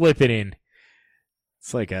 Just slip it in.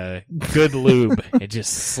 It's like a good lube. It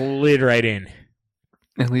just slid right in.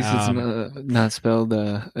 At least it's not spelled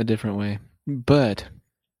a different way. But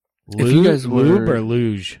lube, if you guys were... lube or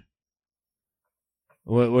luge?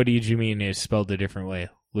 What did you mean is spelled a different way?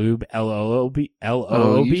 Lube, L-O-O-B?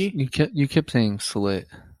 L-O-O-B? You kept saying slit.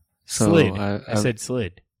 So slid. I said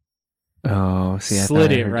slid. Oh, see, I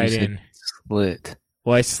slid it right in. Slit.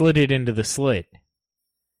 Well, I slid it into the slit.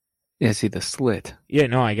 Yeah, see the slit. Yeah,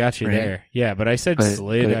 no, I got you right there. Yeah, but I said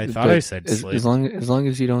slid. I thought I said slit. As long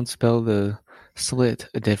as you don't spell the slit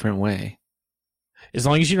a different way. As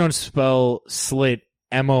long as you don't spell slit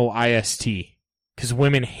M-O-I-S-T. Because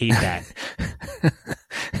women hate that.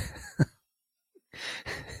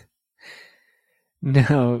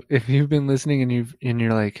 Now, if you've been listening and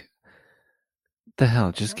you're like, the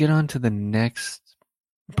hell, just get on to the next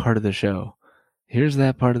part of the show. Here's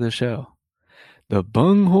that part of the show. The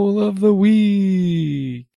bunghole of the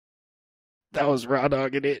week. That was raw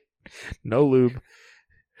dogging it. No lube.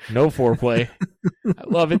 No foreplay. I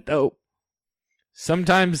love it though.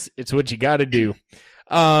 Sometimes it's what you gotta do.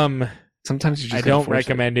 Sometimes you just I don't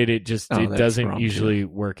recommend it. It just it doesn't usually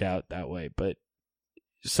work out that way, but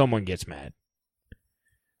someone gets mad.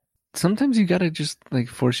 Sometimes you gotta just like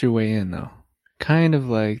force your way in though. Kind of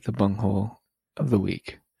like the bunghole of the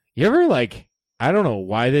week. You ever like, I don't know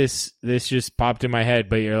why this just popped in my head,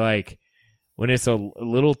 but you're like, when it's a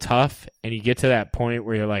little tough and you get to that point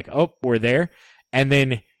where you're like, oh, we're there. And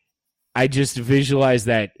then I just visualize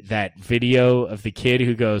that video of the kid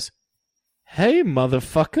who goes, hey,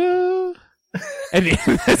 motherfucker. And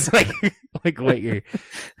that's like what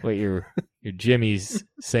your Jimmy's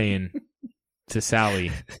saying to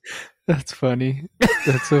Sally. That's funny.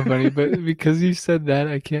 That's so funny. But because you said that,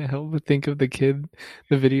 I can't help but think of the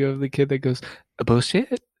video of the kid that goes, a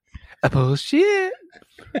bullshit. Do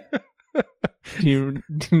you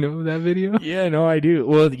know that video? Yeah, no, I do.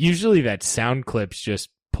 Well, usually that sound clip's just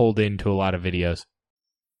pulled into a lot of videos.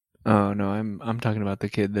 Oh no, I'm talking about the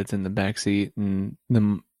kid that's in the backseat and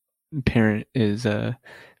the parent is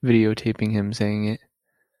videotaping him saying it.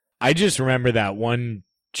 I just remember that one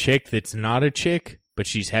chick that's not a chick, but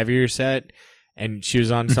she's heavier set, and she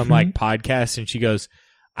was on some like podcast, and she goes,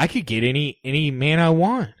 "I could get any man I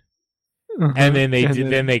want," and then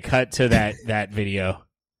they cut to that video.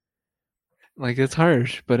 Like it's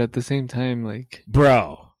harsh, but at the same time, like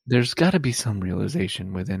bro, there's got to be some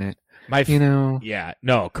realization within it. Yeah,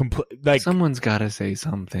 no, like someone's got to say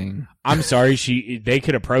something. I'm sorry, they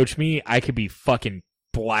could approach me. I could be fucking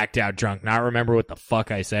blacked out drunk, not remember what the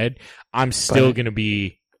fuck I said. I'm still gonna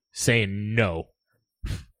be saying no.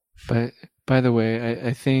 But by the way,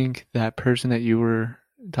 I think that person that you were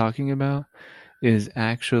talking about is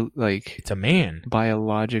actually like it's a man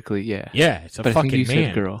biologically. Yeah, it's a fucking I think you man.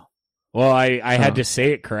 Said girl. Well, I had to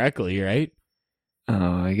say it correctly, right?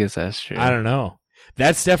 Oh, I guess that's true. I don't know.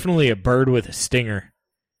 That's definitely a bird with a stinger.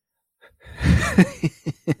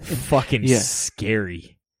 Fucking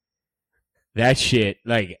scary. That shit,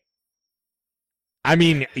 like, I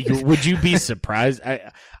mean, would you be surprised?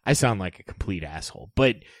 I sound like a complete asshole,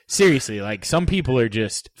 but seriously, like, some people are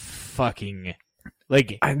just fucking,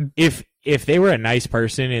 like, if they were a nice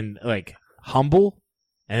person and, like, humble,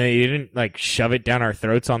 and they didn't, like, shove it down our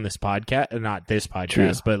throats on this podcast, not this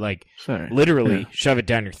podcast, but, like, literally shove it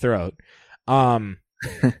down your throat, on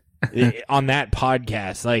that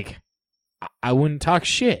podcast, like, I wouldn't talk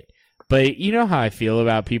shit. But you know how I feel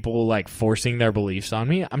about people like forcing their beliefs on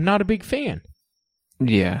me? I'm not a big fan.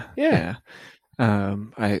 Yeah.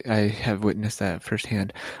 I have witnessed that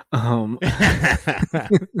firsthand.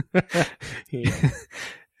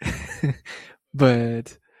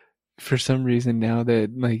 But for some reason now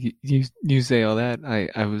that like you say all that,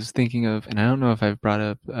 I was thinking of, and I don't know if I've brought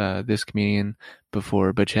up this comedian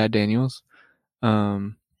before, but Chad Daniels.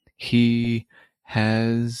 Um, he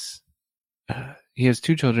has he has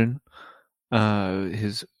two children.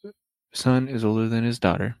 His son is older than his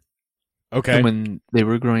daughter. Okay. And when they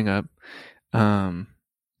were growing up,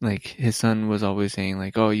 like his son was always saying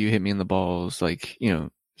like, "Oh, you hit me in the balls," like, you know,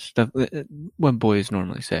 stuff what boys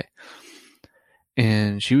normally say.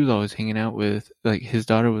 And she was always hanging out with, like, his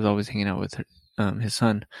daughter was always hanging out with his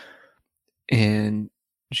son, and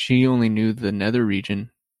she only knew the nether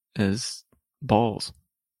region as balls.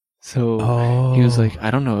 So he was like,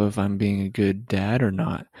 I don't know if I'm being a good dad or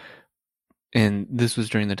not. And this was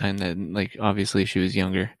during the time that, like, obviously she was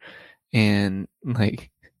younger, and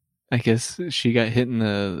like, I guess she got hit in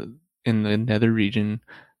the nether region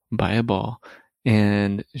by a ball,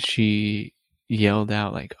 and she yelled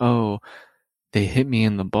out like, "Oh, they hit me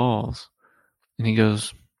in the balls." And he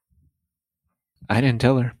goes, "I didn't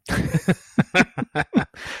tell her."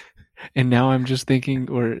 And now I'm just thinking,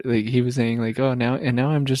 or like he was saying like, "Oh, now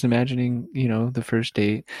I'm just imagining, you know, the first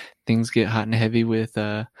date, things get hot and heavy with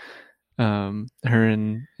her and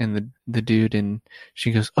the dude, and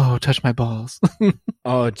she goes, "Oh, touch my balls."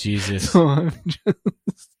 Oh, Jesus. So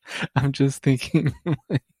I'm just thinking,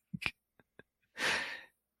 like,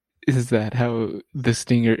 is that how the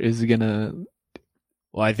stinger is gonna?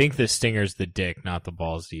 Well, I think the stinger's the dick, not the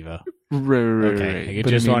balls, Diva. Right. Okay, I But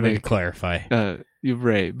just mean, wanted like, to clarify. You're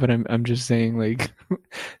right, but I'm just saying, like,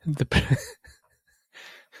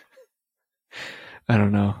 I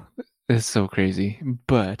don't know. It's so crazy.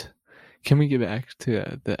 But can we get back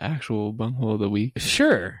to the actual bunghole of the week?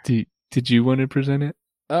 Sure. Did you want to present it?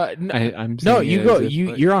 I'm no. saying You it go. as if,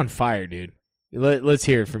 like, You're on fire, dude. Let's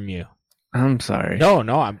hear it from you. I'm sorry. No,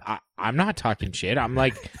 I'm not talking shit. I'm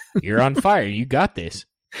like, you're on fire. You got this.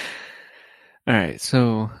 All right.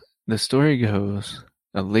 So the story goes: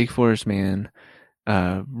 a Lake Forest man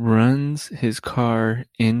runs his car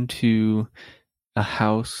into a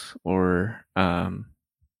house or a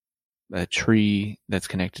tree that's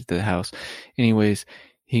connected to the house. Anyways,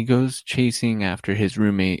 he goes chasing after his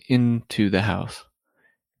roommate into the house.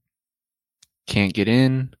 Can't get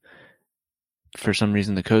in. For some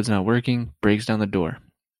reason, the code's not working. Breaks down the door.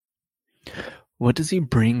 What does he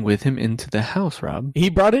bring with him into the house, Rob? He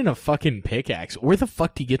brought in a fucking pickaxe. Where the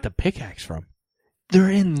fuck did he get the pickaxe from? They're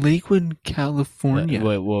in Lakewood, California.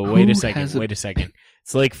 Wait a second.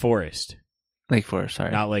 It's Lake Forest. Lake Forest,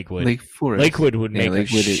 sorry. Not Lakewood. Lake Forest. Lakewood would make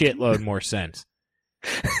Lakewood a shitload more sense.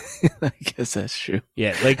 I guess that's true.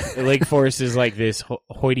 Yeah, Lake Forest is like this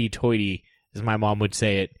hoity-toity, as my mom would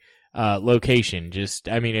say it, location. Just,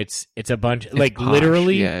 I mean, it's a bunch, it's like posh.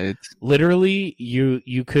 Literally,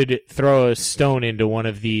 you could throw a stone into one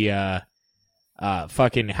of the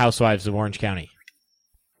fucking housewives of Orange County.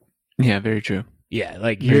 Yeah, very true. Yeah,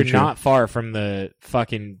 like you're not far from the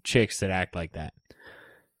fucking chicks that act like that.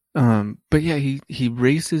 But yeah, he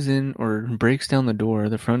races in or breaks down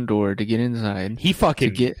the front door to get inside. He fucking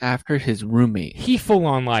to get after his roommate. He full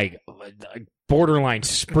on like borderline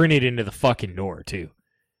sprinted into the fucking door too.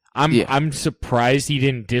 I'm surprised he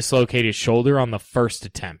didn't dislocate his shoulder on the first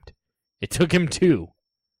attempt. It took him 2.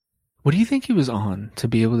 What do you think he was on to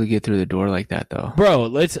be able to get through the door like that, though? Bro,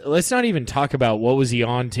 let's not even talk about what was he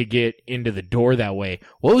on to get into the door that way.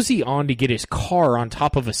 What was he on to get his car on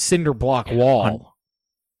top of a cinder block wall?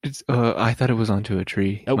 I thought it was onto a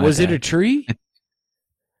tree. Was it a tree?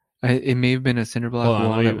 It may have been a cinder block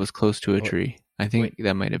wall that was close to a tree. I think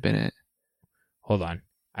that might have been it. Hold on,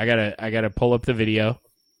 I gotta pull up the video,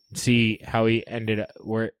 and see how he ended up.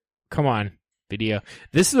 Come on, video.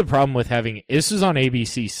 This is the problem with having. This is on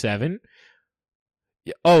ABC 7.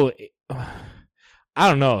 Oh, I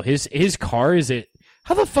don't know. His car is it.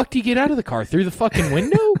 How the fuck do you get out of the car through the fucking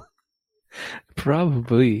window?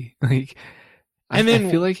 Probably like. And then,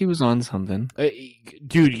 I feel like he was on something.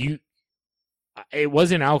 Dude, it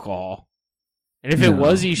wasn't alcohol. And if it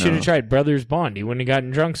was, he should have tried Brothers Bond. He wouldn't have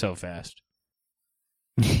gotten drunk so fast.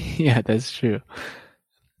 Yeah, that's true.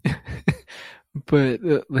 But,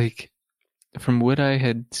 like, from what I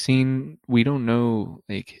had seen, we don't know,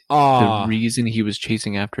 like, the reason he was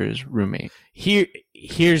chasing after his roommate.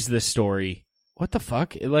 Here's the story. What the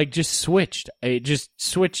fuck? It, like, just switched. It just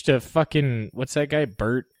switched to fucking, what's that guy?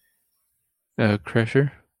 Bert?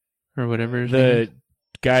 Crusher or whatever. The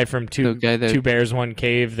guy from Two Bears, One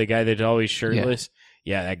Cave, the guy that's always shirtless.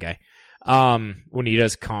 Yeah, that guy. When he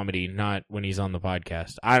does comedy, not when he's on the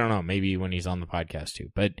podcast. I don't know, maybe when he's on the podcast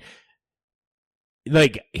too. But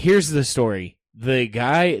like, here's the story.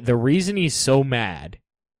 The reason he's so mad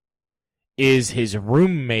is his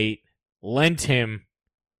roommate lent him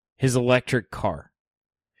his electric car.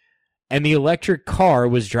 And the electric car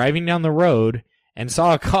was driving down the road and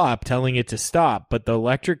saw a cop telling it to stop, but the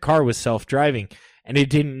electric car was self-driving, and it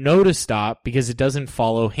didn't know to stop because it doesn't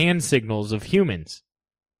follow hand signals of humans.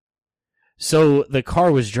 So the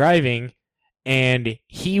car was driving, and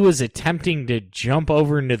he was attempting to jump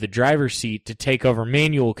over into the driver's seat to take over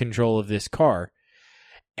manual control of this car.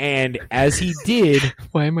 And as he did...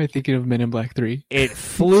 Why am I thinking of Men in Black 3? It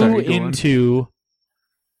flew into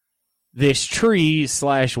this tree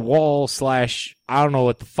 / wall / I don't know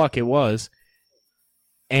what the fuck it was.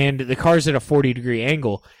 And the car's at a 40-degree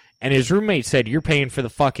angle. And his roommate said, "You're paying for the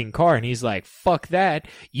fucking car." And he's like, "Fuck that.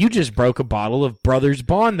 You just broke a bottle of Brothers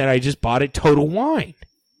Bond that I just bought at Total Wine.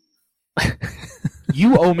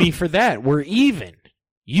 You owe me for that. We're even.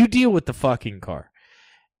 You deal with the fucking car."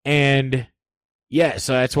 And yeah,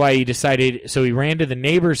 so that's why he decided. So he ran to the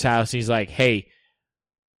neighbor's house. And he's like, "Hey,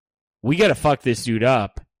 we got to fuck this dude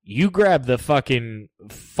up. You grab the fucking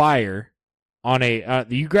fire on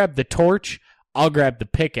you grab the torch. I'll grab the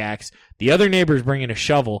pickaxe. The other neighbor's bringing a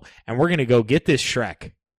shovel, and we're going to go get this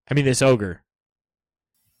this ogre.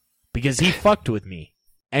 Because he fucked with me.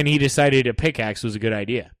 And he decided a pickaxe was a good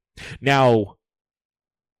idea." Now,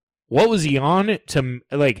 what was he on to,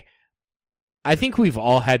 like, I think we've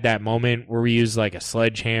all had that moment where we use, like, a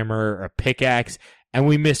sledgehammer or a pickaxe, and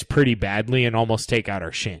we miss pretty badly and almost take out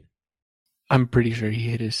our shin. I'm pretty sure he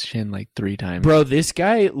hit his shin like 3 times. Bro, this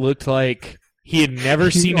guy looked like he had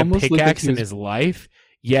never seen a pickaxe in his life,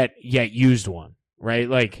 yet used one, right?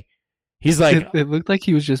 Like, he's like... It looked like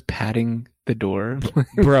he was just patting the door.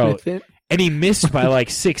 Bro, and he missed by like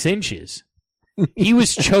 6 inches. He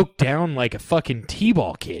was choked down like a fucking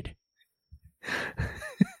T-ball kid.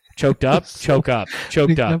 Choked up, choked up.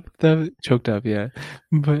 Choked up, yeah.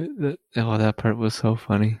 But that part was so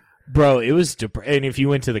funny. Bro, it was... and if you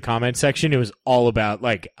went to the comment section, it was all about,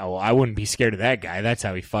 like, "Oh, I wouldn't be scared of that guy. That's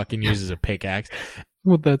how he fucking uses a pickaxe."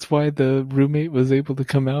 Well, that's why the roommate was able to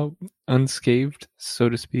come out unscathed, so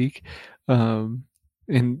to speak. And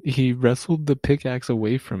he wrestled the pickaxe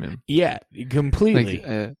away from him. Yeah,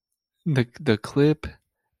 completely. Like, the clip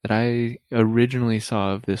that I originally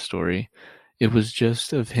saw of this story, it was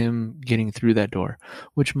just of him getting through that door.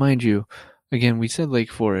 Which, mind you, again, we said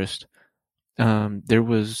Lake Forest. There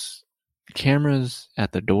was cameras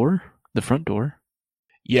at the door, the front door.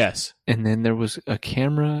 Yes. And then there was a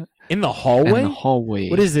camera in the hallway? In the hallway.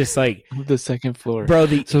 What is this, like? The second floor. Bro,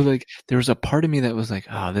 so, like, there was a part of me that was like,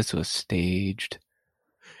 "Oh, this was staged."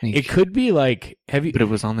 It could be like, but it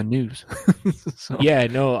was on the news. So. Yeah,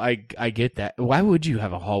 no, I get that. Why would you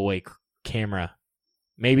have a hallway camera?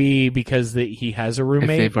 Maybe because he has a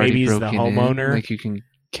roommate. Maybe he's the homeowner. Like, you can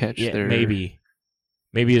catch their... Maybe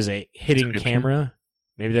it's a hidden camera.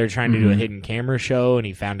 Maybe they're trying to do a hidden camera show, and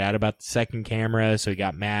he found out about the second camera, so he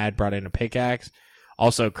got mad, brought in a pickaxe.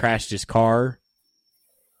 Also crashed his car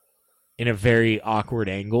in a very awkward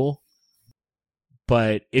angle.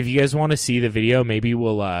 But if you guys want to see the video, maybe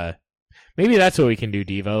we'll... maybe that's what we can do,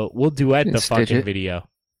 Devo. We'll duet the fucking video.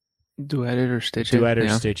 Duet it or stitch it. Duet or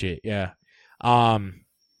stitch it, yeah.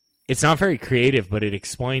 It's not very creative, but it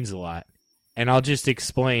explains a lot. And I'll just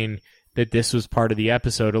explain that this was part of the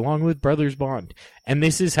episode along with Brothers Bond. And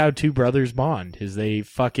this is how 2 brothers bond, is they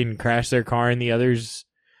fucking crash their car in the other's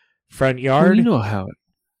front yard. Well, you know how it...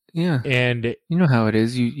 Yeah. And you know how it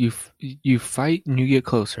is. You fight and you get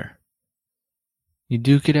closer. You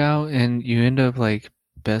duke it out and you end up like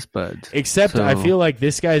best buds. Except I feel like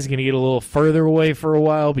this guy's going to get a little further away for a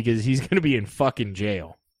while because he's going to be in fucking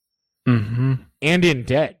jail. Mm-hmm. And in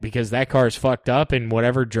debt because that car's fucked up and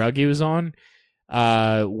whatever drug he was on,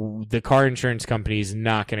 the car insurance company is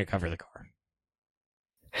not going to cover the car.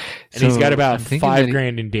 And he's got about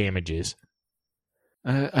 $5,000 in damages.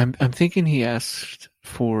 I'm thinking he asked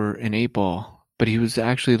for an 8-ball, but he was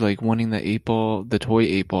actually like wanting the 8-ball, the toy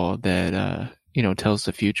 8-ball that tells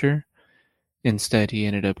the future. Instead, he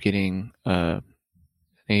ended up getting an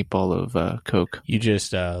 8-ball of Coke. You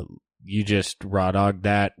just raw dogged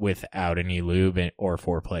that without any lube or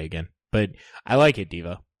foreplay again. But I like it,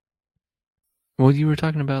 Devo. Well, you were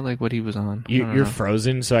talking about like what he was on. You're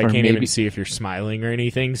frozen, so I can't even see if you're smiling or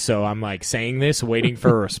anything. So I'm like saying this, waiting for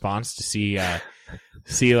a response to see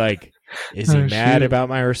like, is he mad about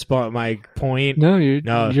my point? No, you're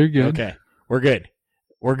good. Okay, we're good.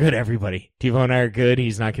 We're good, everybody. Devo and I are good.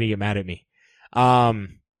 He's not going to get mad at me. And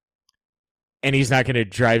he's not going to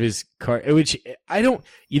drive his car, which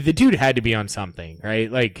the dude had to be on something,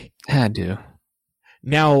 right? Like, had to.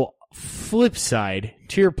 Now, flip side,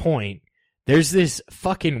 to your point, There's this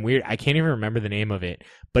fucking weird. I can't even remember the name of it,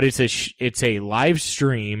 but it's a live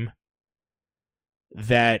stream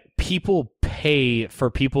that people pay for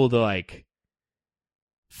people to like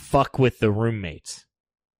fuck with the roommates.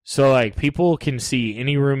 So like people can see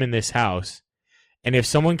any room in this house, and if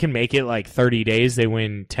someone can make it like 30 days, they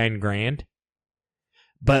win 10 grand.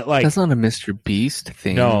 But like that's not a Mr. Beast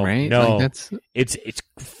thing, no, right? No, like, it's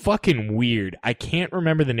fucking weird. I can't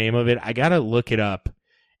remember the name of it. I gotta look it up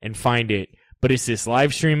and find it. But it's this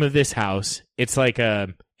live stream of this house. It's like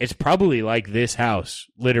it's probably like this house,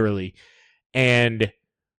 literally. And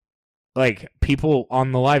like people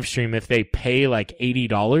on the live stream, if they pay like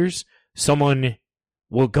 $80, someone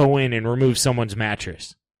will go in and remove someone's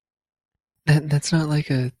mattress. That's not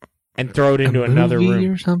like and throw it into another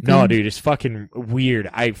room or something? No, dude, it's fucking weird.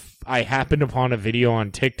 I happened upon a video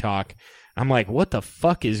on TikTok. I'm like, what the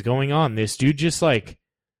fuck is going on? This dude just like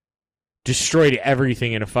destroyed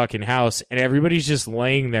everything in a fucking house, and everybody's just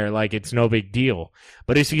laying there like it's no big deal.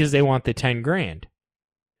 But it's because they want the 10 grand.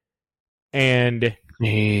 And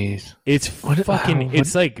jeez. It's fucking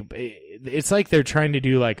it's like they're trying to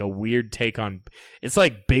do like a weird take on, it's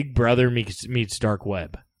like Big Brother meets Dark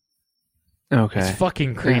Web. Okay. It's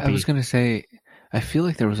fucking creepy. Yeah, I was gonna say, I feel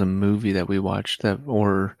like there was a movie that we watched that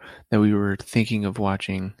we were thinking of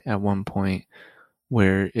watching at one point,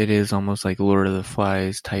 where it is almost like Lord of the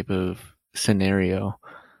Flies type of scenario.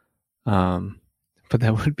 But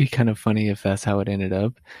that would be kind of funny if that's how it ended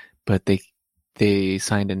up. But they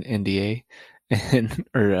signed an NDA,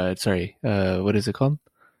 what is it called?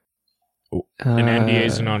 An NDA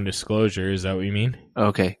is a non-disclosure. Is that what you mean?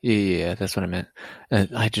 Okay, yeah, that's what I meant.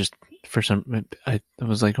 I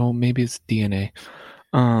was like, oh, maybe it's DNA.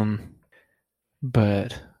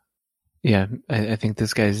 But yeah, I think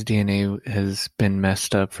this guy's DNA has been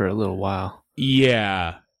messed up for a little while.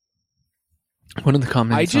 Yeah. One of the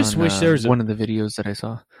comments I just wish there was one of the videos that I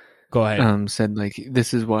saw. Go ahead. Said like,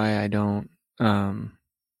 this is why I don't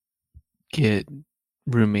get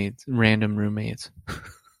random roommates.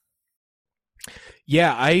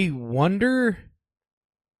 Yeah, I wonder.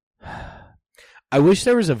 I wish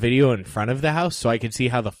there was a video in front of the house so I could see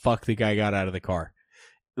how the fuck the guy got out of the car.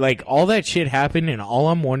 Like, all that shit happened, and all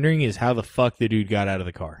I'm wondering is how the fuck the dude got out of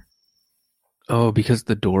the car. Oh, because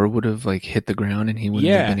the door would have like hit the ground and he wouldn't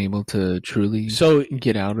have been able to truly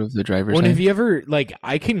get out of the driver's side. Have you ever, like,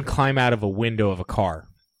 I can climb out of a window of a car.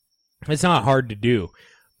 It's not hard to do.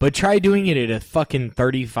 But try doing it at a fucking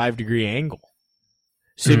 35-degree angle.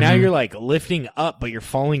 So now you're like lifting up, but you're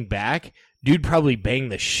falling back. Dude probably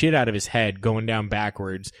banged the shit out of his head going down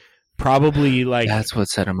backwards. Probably like that's what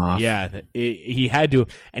set him off. Yeah, he had to,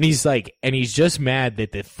 and he's just mad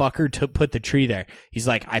that the fucker put the tree there. He's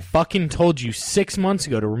like, I fucking told you 6 months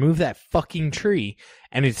ago to remove that fucking tree,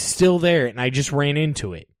 and it's still there, and I just ran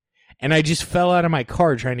into it, and I just fell out of my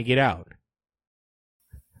car trying to get out.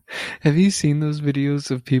 Have you seen those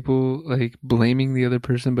videos of people like blaming the other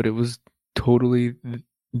person, but it was totally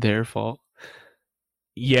their fault?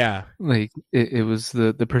 Yeah, like it was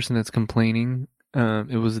the person that's complaining.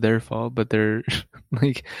 It was their fault, but they're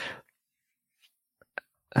like,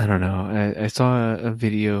 I don't know. I saw a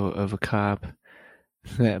video of a cop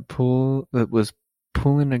that was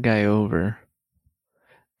pulling a guy over.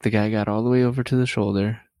 The guy got all the way over to the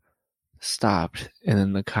shoulder, stopped, and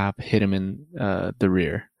then the cop hit him in the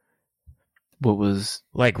rear. What was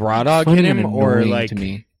like raw dog hit him, or like to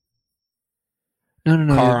me?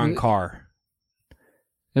 No, car on car.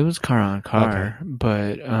 It was car on car, okay.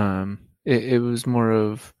 But it was more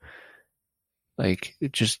of like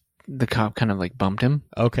it just the cop kind of like bumped him.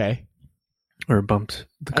 Okay. Or bumped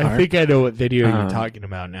the car. I think I know what video you're talking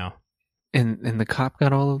about now. And the cop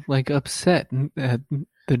got all like upset at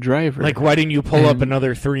the driver. Like, why didn't you pull up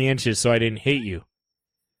another 3 inches so I didn't hit you?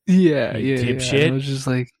 Yeah, dipshit. Yeah. I was just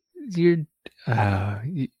like, you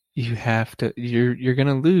have to. You're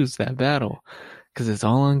gonna lose that battle because it's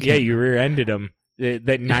all on camera. Yeah, you rear-ended him.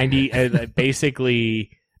 That 90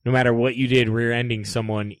 basically. No matter what you did, rear-ending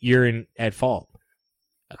someone, you're at fault,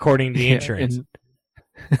 according to the insurance.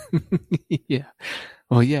 Yeah.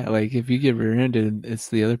 Well, yeah, like if you get rear-ended, it's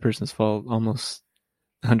the other person's fault almost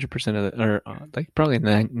 100% of the, or like probably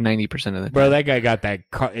 90% of the time. Bro, that guy got that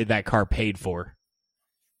car paid for.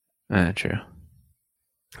 True.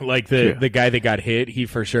 Like the guy that got hit, he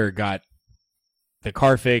for sure got the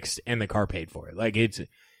car fixed and the car paid for it. Like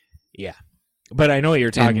yeah. But I know what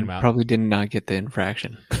you're talking about. Probably did not get the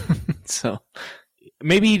infraction. So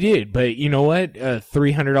maybe he did, but you know what? A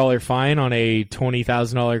 $300 fine on a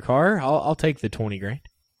 $20,000 car. I'll take the 20 grand.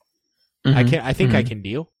 I think I can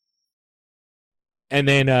deal. And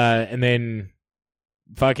then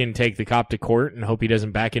fucking take the cop to court and hope he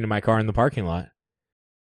doesn't back into my car in the parking lot.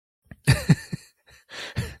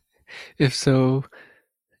 If so,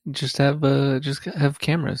 just have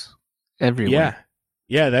cameras everywhere.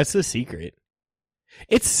 Yeah, that's the secret.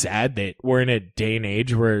 It's sad that we're in a day and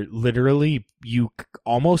age where literally you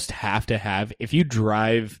almost have to have, if you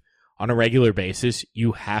drive on a regular basis,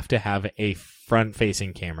 you have to have a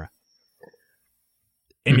front-facing camera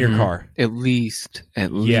in your car. At least.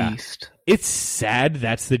 It's sad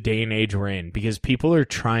that's the day and age we're in because people are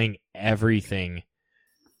trying everything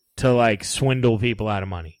to like swindle people out of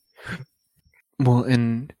money. Well,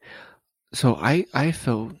 and so I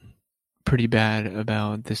felt pretty bad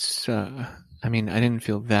about this. I mean, I didn't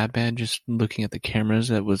feel that bad just looking at the cameras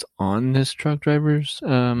that was on this truck driver's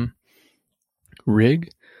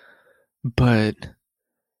rig. But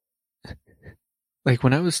like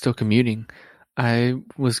when I was still commuting, I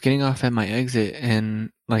was getting off at my exit,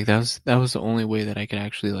 and like that was the only way that I could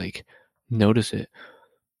actually like notice it.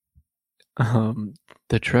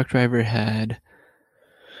 The truck driver had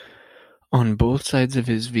on both sides of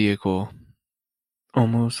his vehicle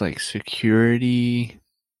almost like security,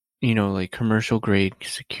 like commercial grade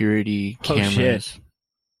security cameras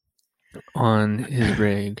on his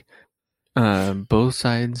rig, both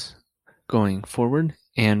sides going forward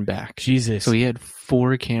and back. Jesus. So he had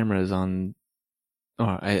 4 cameras on. Oh,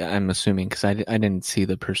 I'm assuming because I didn't see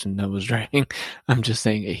the person that was driving. I'm just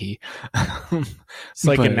saying he. It's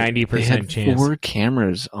like a 90% chance. 4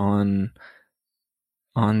 cameras on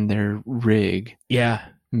their rig. Yeah,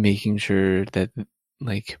 making sure that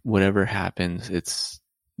like whatever happens, it's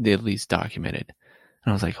at least documented.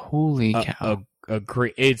 And I was like, "Holy cow!"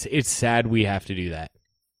 Great. It's sad we have to do that.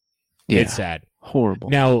 Yeah, it's sad. Horrible.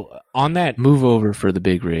 Now, on that, move over for the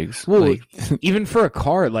big rigs. Well, like, even for a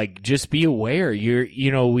car, like just be aware.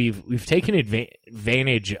 We've taken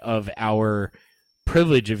advantage of our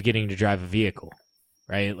privilege of getting to drive a vehicle,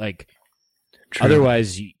 right? Like, true.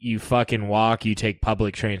 Otherwise, you fucking walk. You take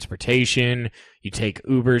public transportation. You take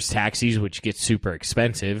Ubers, taxis, which gets super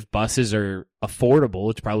expensive. Buses are affordable.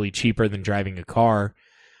 It's probably cheaper than driving a car,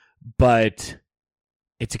 but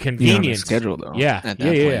it's a convenience. Schedule though.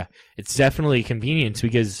 Yeah. It's definitely a convenience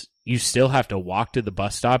because you still have to walk to the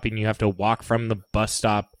bus stop and you have to walk from the bus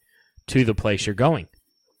stop to the place you're going.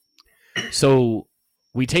 So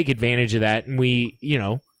we take advantage of that and we,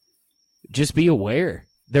 just be aware.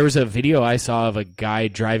 There was a video I saw of a guy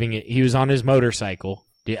driving it. He was on his motorcycle.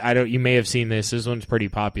 You may have seen this. This one's pretty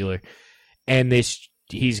popular. And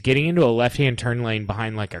he's getting into a left-hand turn lane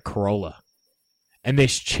behind like a Corolla. And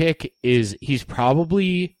this chick he's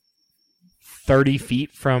probably 30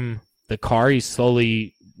 feet from the car. He's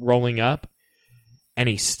slowly rolling up. And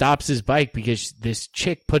he stops his bike because this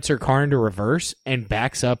chick puts her car into reverse and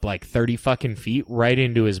backs up like 30 fucking feet right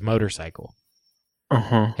into his motorcycle.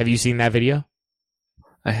 Uh-huh. Have you seen that video?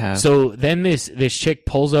 I have. So then this chick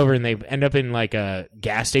pulls over and they end up in like a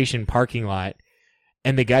gas station parking lot.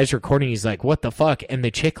 And the guy's recording. He's like, "What the fuck?" And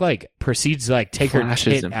the chick like proceeds to like take her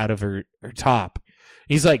tit out of her top.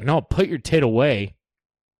 He's like, "No, put your tit away.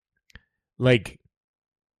 Like,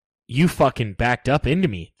 you fucking backed up into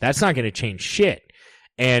me. That's not going to change shit."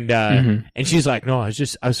 And and she's like, "No, I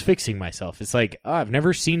was fixing myself." It's like, I've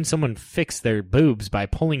never seen someone fix their boobs by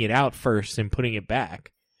pulling it out first and putting it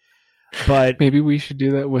back. But maybe we should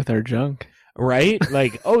do that with our junk. Right?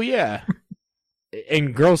 Like, oh yeah.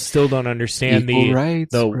 And girls still don't understand the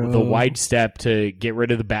wide step to get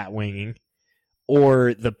rid of the bat winging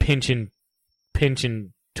or the pinch and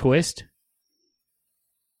twist.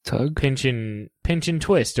 Tug? Pinch and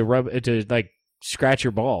twist to like scratch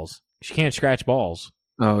your balls. She can't scratch balls.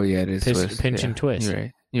 Oh yeah, it is pinch and twist. You're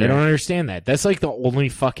right. They don't understand that. That's like the only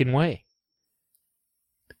fucking way.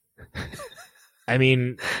 I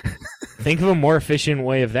mean, think of a more efficient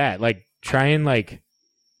way of that. Like try and.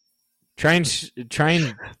 I'm just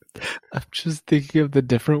thinking of the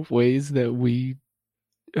different ways that we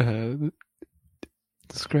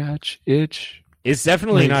scratch, itch. It's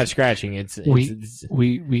definitely not scratching.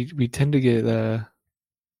 We tend to get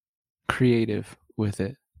creative with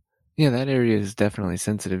it. Yeah, that area is definitely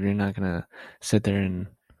sensitive. You're not gonna sit there and.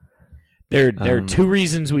 There are 2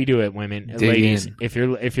 reasons we do it, women, ladies. If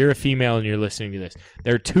you're a female and you're listening to this,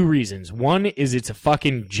 there are 2 reasons. One is it's a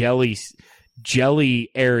fucking jelly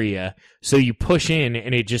area, so you push in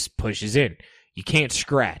and it just pushes in. You can't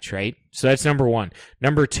scratch, right? So that's number 1.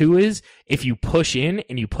 Number 2 is if you push in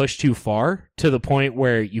and you push too far to the point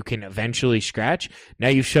where you can eventually scratch, now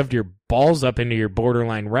you've shoved your balls up into your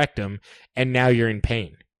borderline rectum and now you're in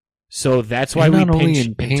pain. So that's why we pinch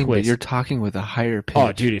and twist. But you're talking with a higher pitch.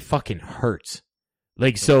 Oh, dude, it fucking hurts.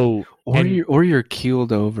 Like, so, You're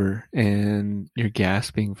keeled over and you're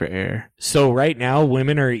gasping for air. So right now,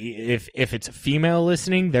 women are, if it's a female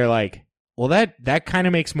listening, they're like, well, that kind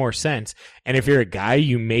of makes more sense. And if you're a guy,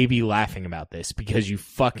 you may be laughing about this because you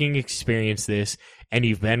fucking experienced this and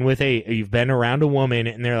you've been around a woman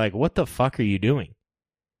and they're like, what the fuck are you doing?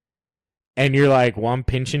 And you're like, well, I'm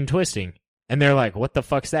pinching, twisting. And they're like, what the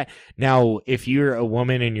fuck's that? Now, if you're a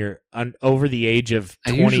woman and you're over the age of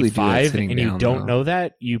 25 and you don't know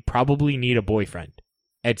that, you probably need a boyfriend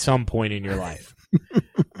at some point in your life.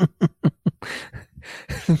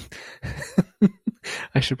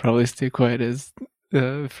 I should probably stay quiet as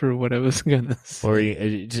for what I was gonna say.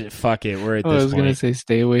 Or fuck it, we're at this point. I was gonna say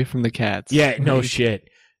stay away from the cats. Yeah, no shit.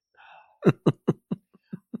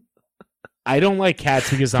 I don't like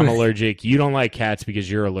cats because I'm allergic. You don't like cats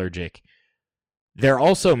because you're allergic. They're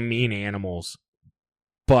also mean animals,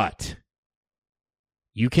 but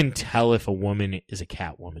you can tell if a woman is a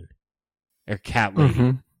cat woman or cat lady.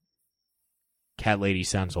 Mm-hmm. Cat lady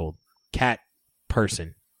sounds old. Cat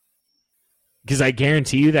person. Because I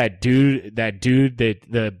guarantee you that dude,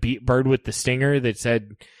 the bird with the stinger that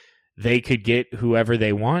said they could get whoever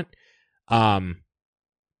they want,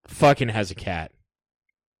 fucking has a cat.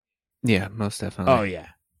 Yeah, most definitely. Oh yeah,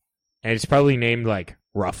 and it's probably named like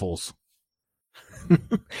Ruffles.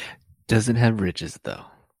 Doesn't have ridges though.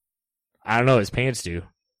 I don't know. His pants do.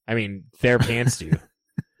 I mean, their pants do.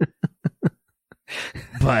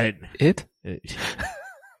 But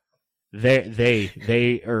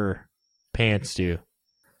they pants do.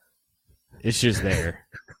 It's just there.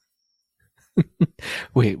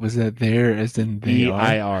 Wait, was that there as in they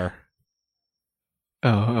EIR?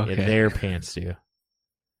 Oh, okay. Yeah, their pants do.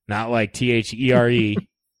 Not like THERE.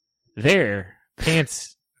 Their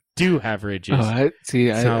pants do have ridges. Oh, I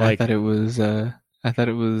thought it was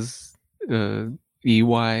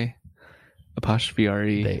EY apostrophe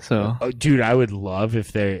RE. So, dude, I would love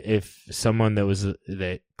if someone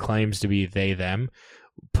that claims to be they them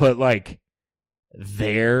put like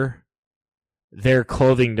their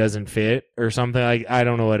clothing doesn't fit or something. Like, I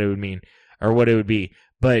don't know what it would mean or what it would be,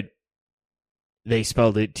 but they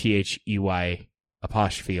spelled it THEY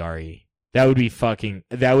apostrophe RE. That would be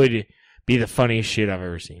the funniest shit I've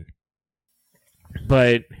ever seen.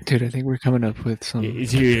 But dude, I think we're coming up with some.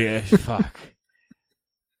 Dude, fuck.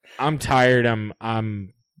 I'm tired.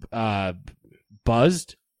 I'm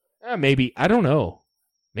buzzed. Maybe, I don't know.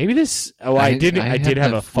 Maybe this. Oh, I did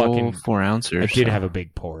have a fucking 4 ounces. I did have a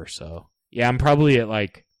big pour. So yeah, I'm probably at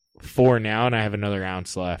like 4 now, and I have another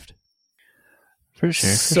ounce left. For sure.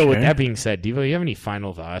 So with that being said, Devo, you have any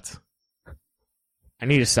final thoughts? I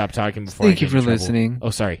need to stop talking before. Thank you for listening. Oh,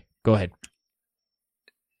 sorry. Go ahead.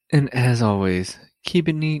 And as always, keep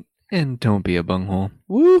it neat and don't be a bunghole.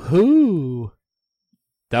 Woohoo!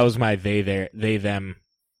 That was my they them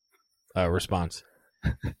response.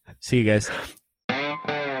 See you guys.